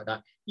churned up like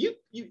that.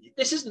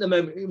 This isn't the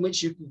moment in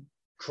which you can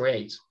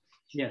create.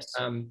 Yes.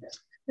 No,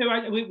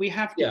 we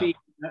have to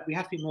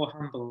be more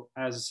humble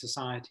as a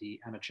society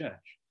and a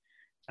church,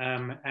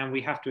 and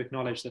we have to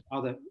acknowledge that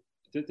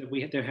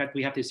we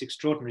have these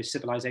extraordinary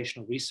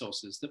civilizational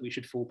resources that we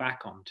should fall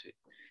back onto,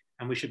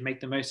 and we should make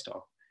the most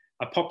of.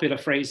 A popular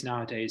phrase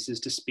nowadays is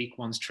to speak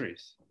one's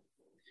truth.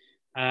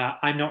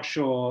 I'm not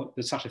sure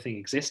that such a thing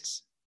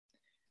exists.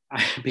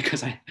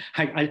 Because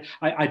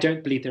I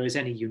don't believe there is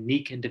any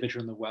unique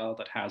individual in the world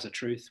that has a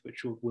truth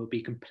which will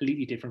be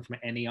completely different from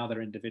any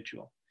other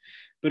individual.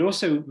 But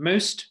also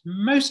most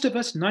of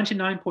us,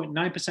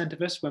 99.9%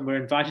 of us, when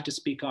we're invited to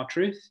speak our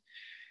truth,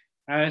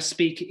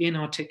 speak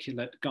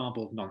inarticulate,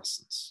 garbled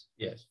nonsense.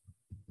 Yes.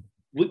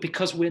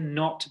 Because we're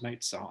not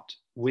Mozart,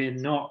 we're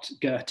not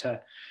Goethe.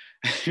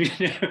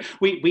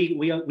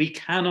 We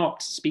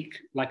cannot speak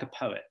like a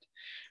poet.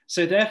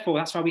 So therefore,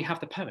 that's why we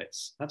have the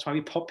poets. That's why we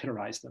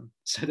popularize them,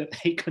 so that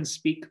they can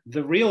speak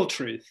the real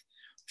truth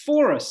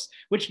for us,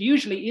 which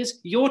usually is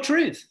your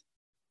truth.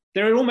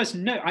 There are almost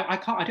no, I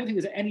don't think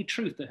there's any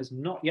truth that has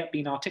not yet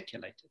been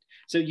articulated.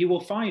 So you will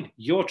find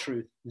your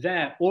truth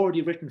there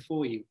already written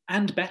for you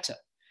and better.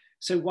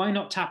 So why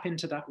not tap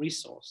into that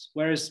resource?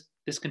 Whereas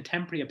this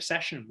contemporary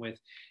obsession with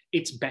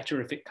it's better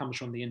if it comes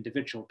from the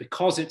individual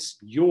because it's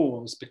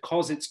yours,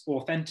 because it's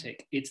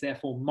authentic, it's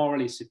therefore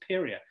morally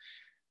superior.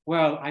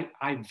 Well,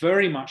 I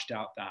very much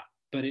doubt that,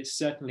 but it's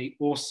certainly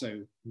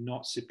also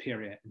not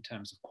superior in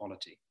terms of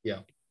quality.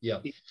 Yeah.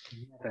 It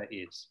never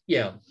is.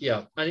 Yeah.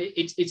 And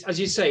it's as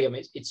you say. I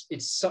mean,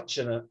 it's such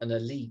an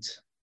elite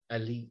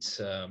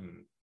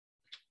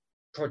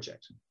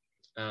project,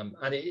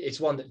 and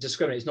it's one that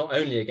discriminates not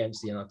only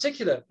against the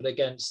inarticulate, but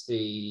against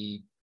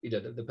the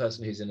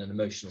person who's in an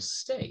emotional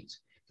state,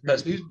 the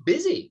person who's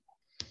busy.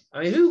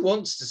 I mean, who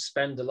wants to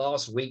spend the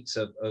last weeks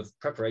of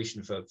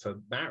preparation for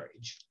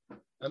marriage?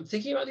 I'm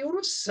thinking about the order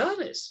of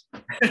service.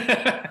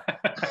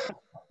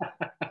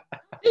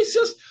 It's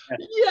just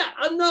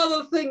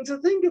another thing to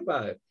think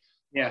about.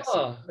 Yes.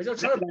 I'm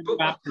trying to book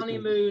a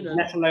honeymoon,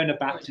 let alone a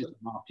baptism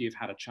after you've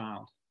had a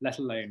child. Let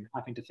alone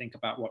having to think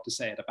about what to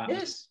say at a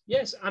baptism.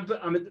 Yes.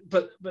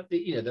 But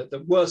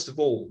the worst of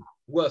all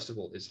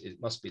is it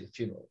must be the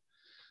funeral.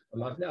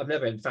 I've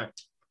never, in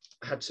fact,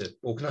 had to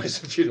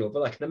organise a funeral,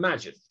 but I can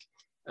imagine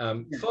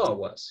far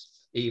worse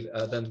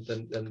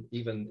than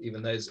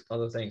even those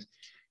other things.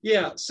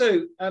 Yeah,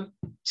 so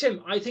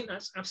Tim, I think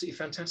that's absolutely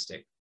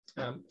fantastic.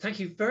 Thank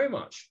you very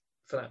much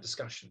for that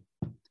discussion.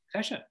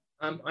 Pleasure.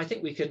 I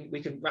think we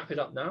can wrap it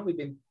up now. We've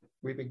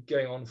been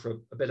going on for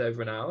a bit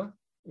over an hour,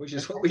 which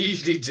is what we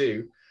usually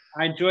do.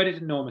 I enjoyed it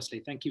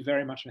enormously. Thank you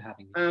very much for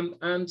having me.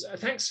 And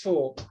thanks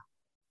for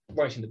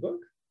writing the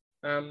book.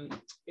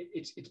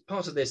 It's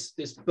part of this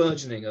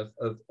burgeoning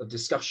of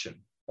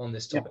discussion on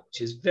this topic,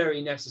 which is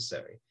very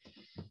necessary.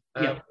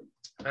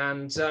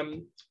 And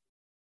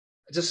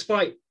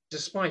despite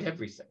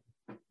everything,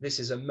 this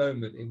is a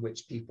moment in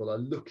which people are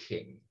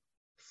looking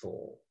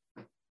for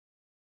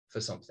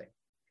something.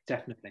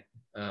 Definitely.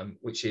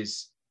 Which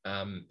is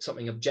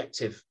something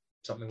objective,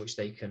 something which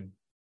they can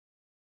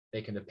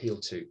appeal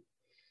to.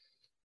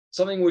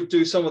 Something would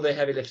do some of the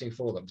heavy lifting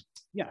for them.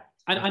 Yeah,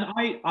 and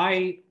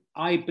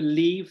I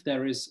believe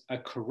there is a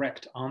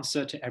correct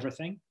answer to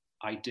everything.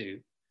 I do,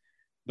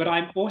 but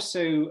I'm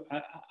also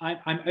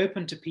I'm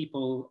open to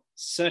people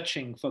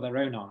searching for their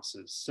own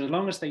answers, so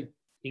long as they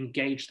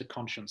engage the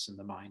conscience and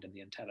the mind and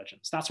the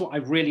intelligence. That's what I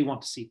really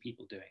want to see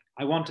people doing.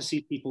 I want to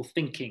see people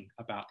thinking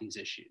about these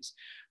issues,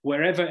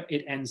 wherever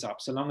it ends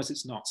up, so long as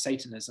it's not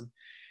Satanism.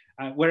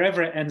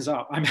 Wherever it ends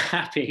up, I'm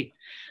happy,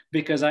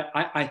 because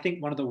I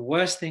think one of the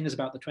worst things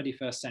about the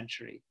 21st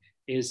century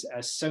is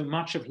so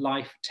much of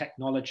life,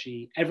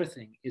 technology,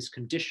 everything is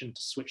conditioned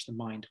to switch the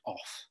mind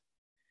off,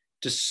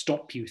 to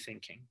stop you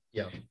thinking.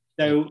 Yeah.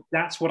 So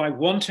that's what I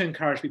want to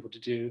encourage people to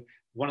do.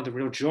 One of the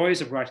real joys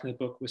of writing the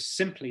book was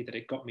simply that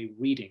it got me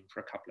reading for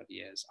a couple of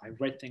years. I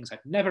read things I'd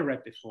never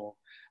read before,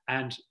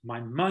 and my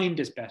mind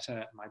is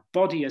better, my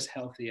body is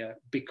healthier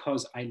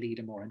because I lead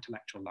a more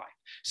intellectual life.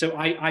 So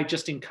I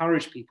just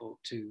encourage people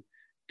to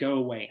go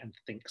away and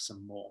think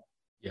some more.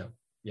 Yeah.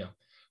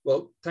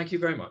 Well, thank you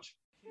very much.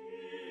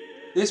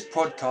 This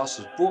podcast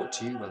was brought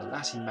to you by the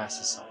Latin Mass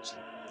Society.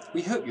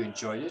 We hope you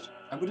enjoyed it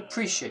and would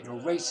appreciate your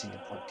rating the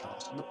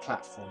podcast on the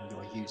platform you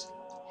are using.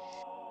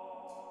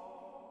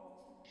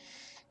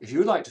 If you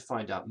would like to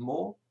find out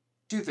more,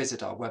 do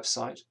visit our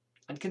website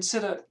and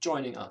consider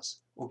joining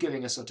us or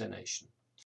giving us a donation.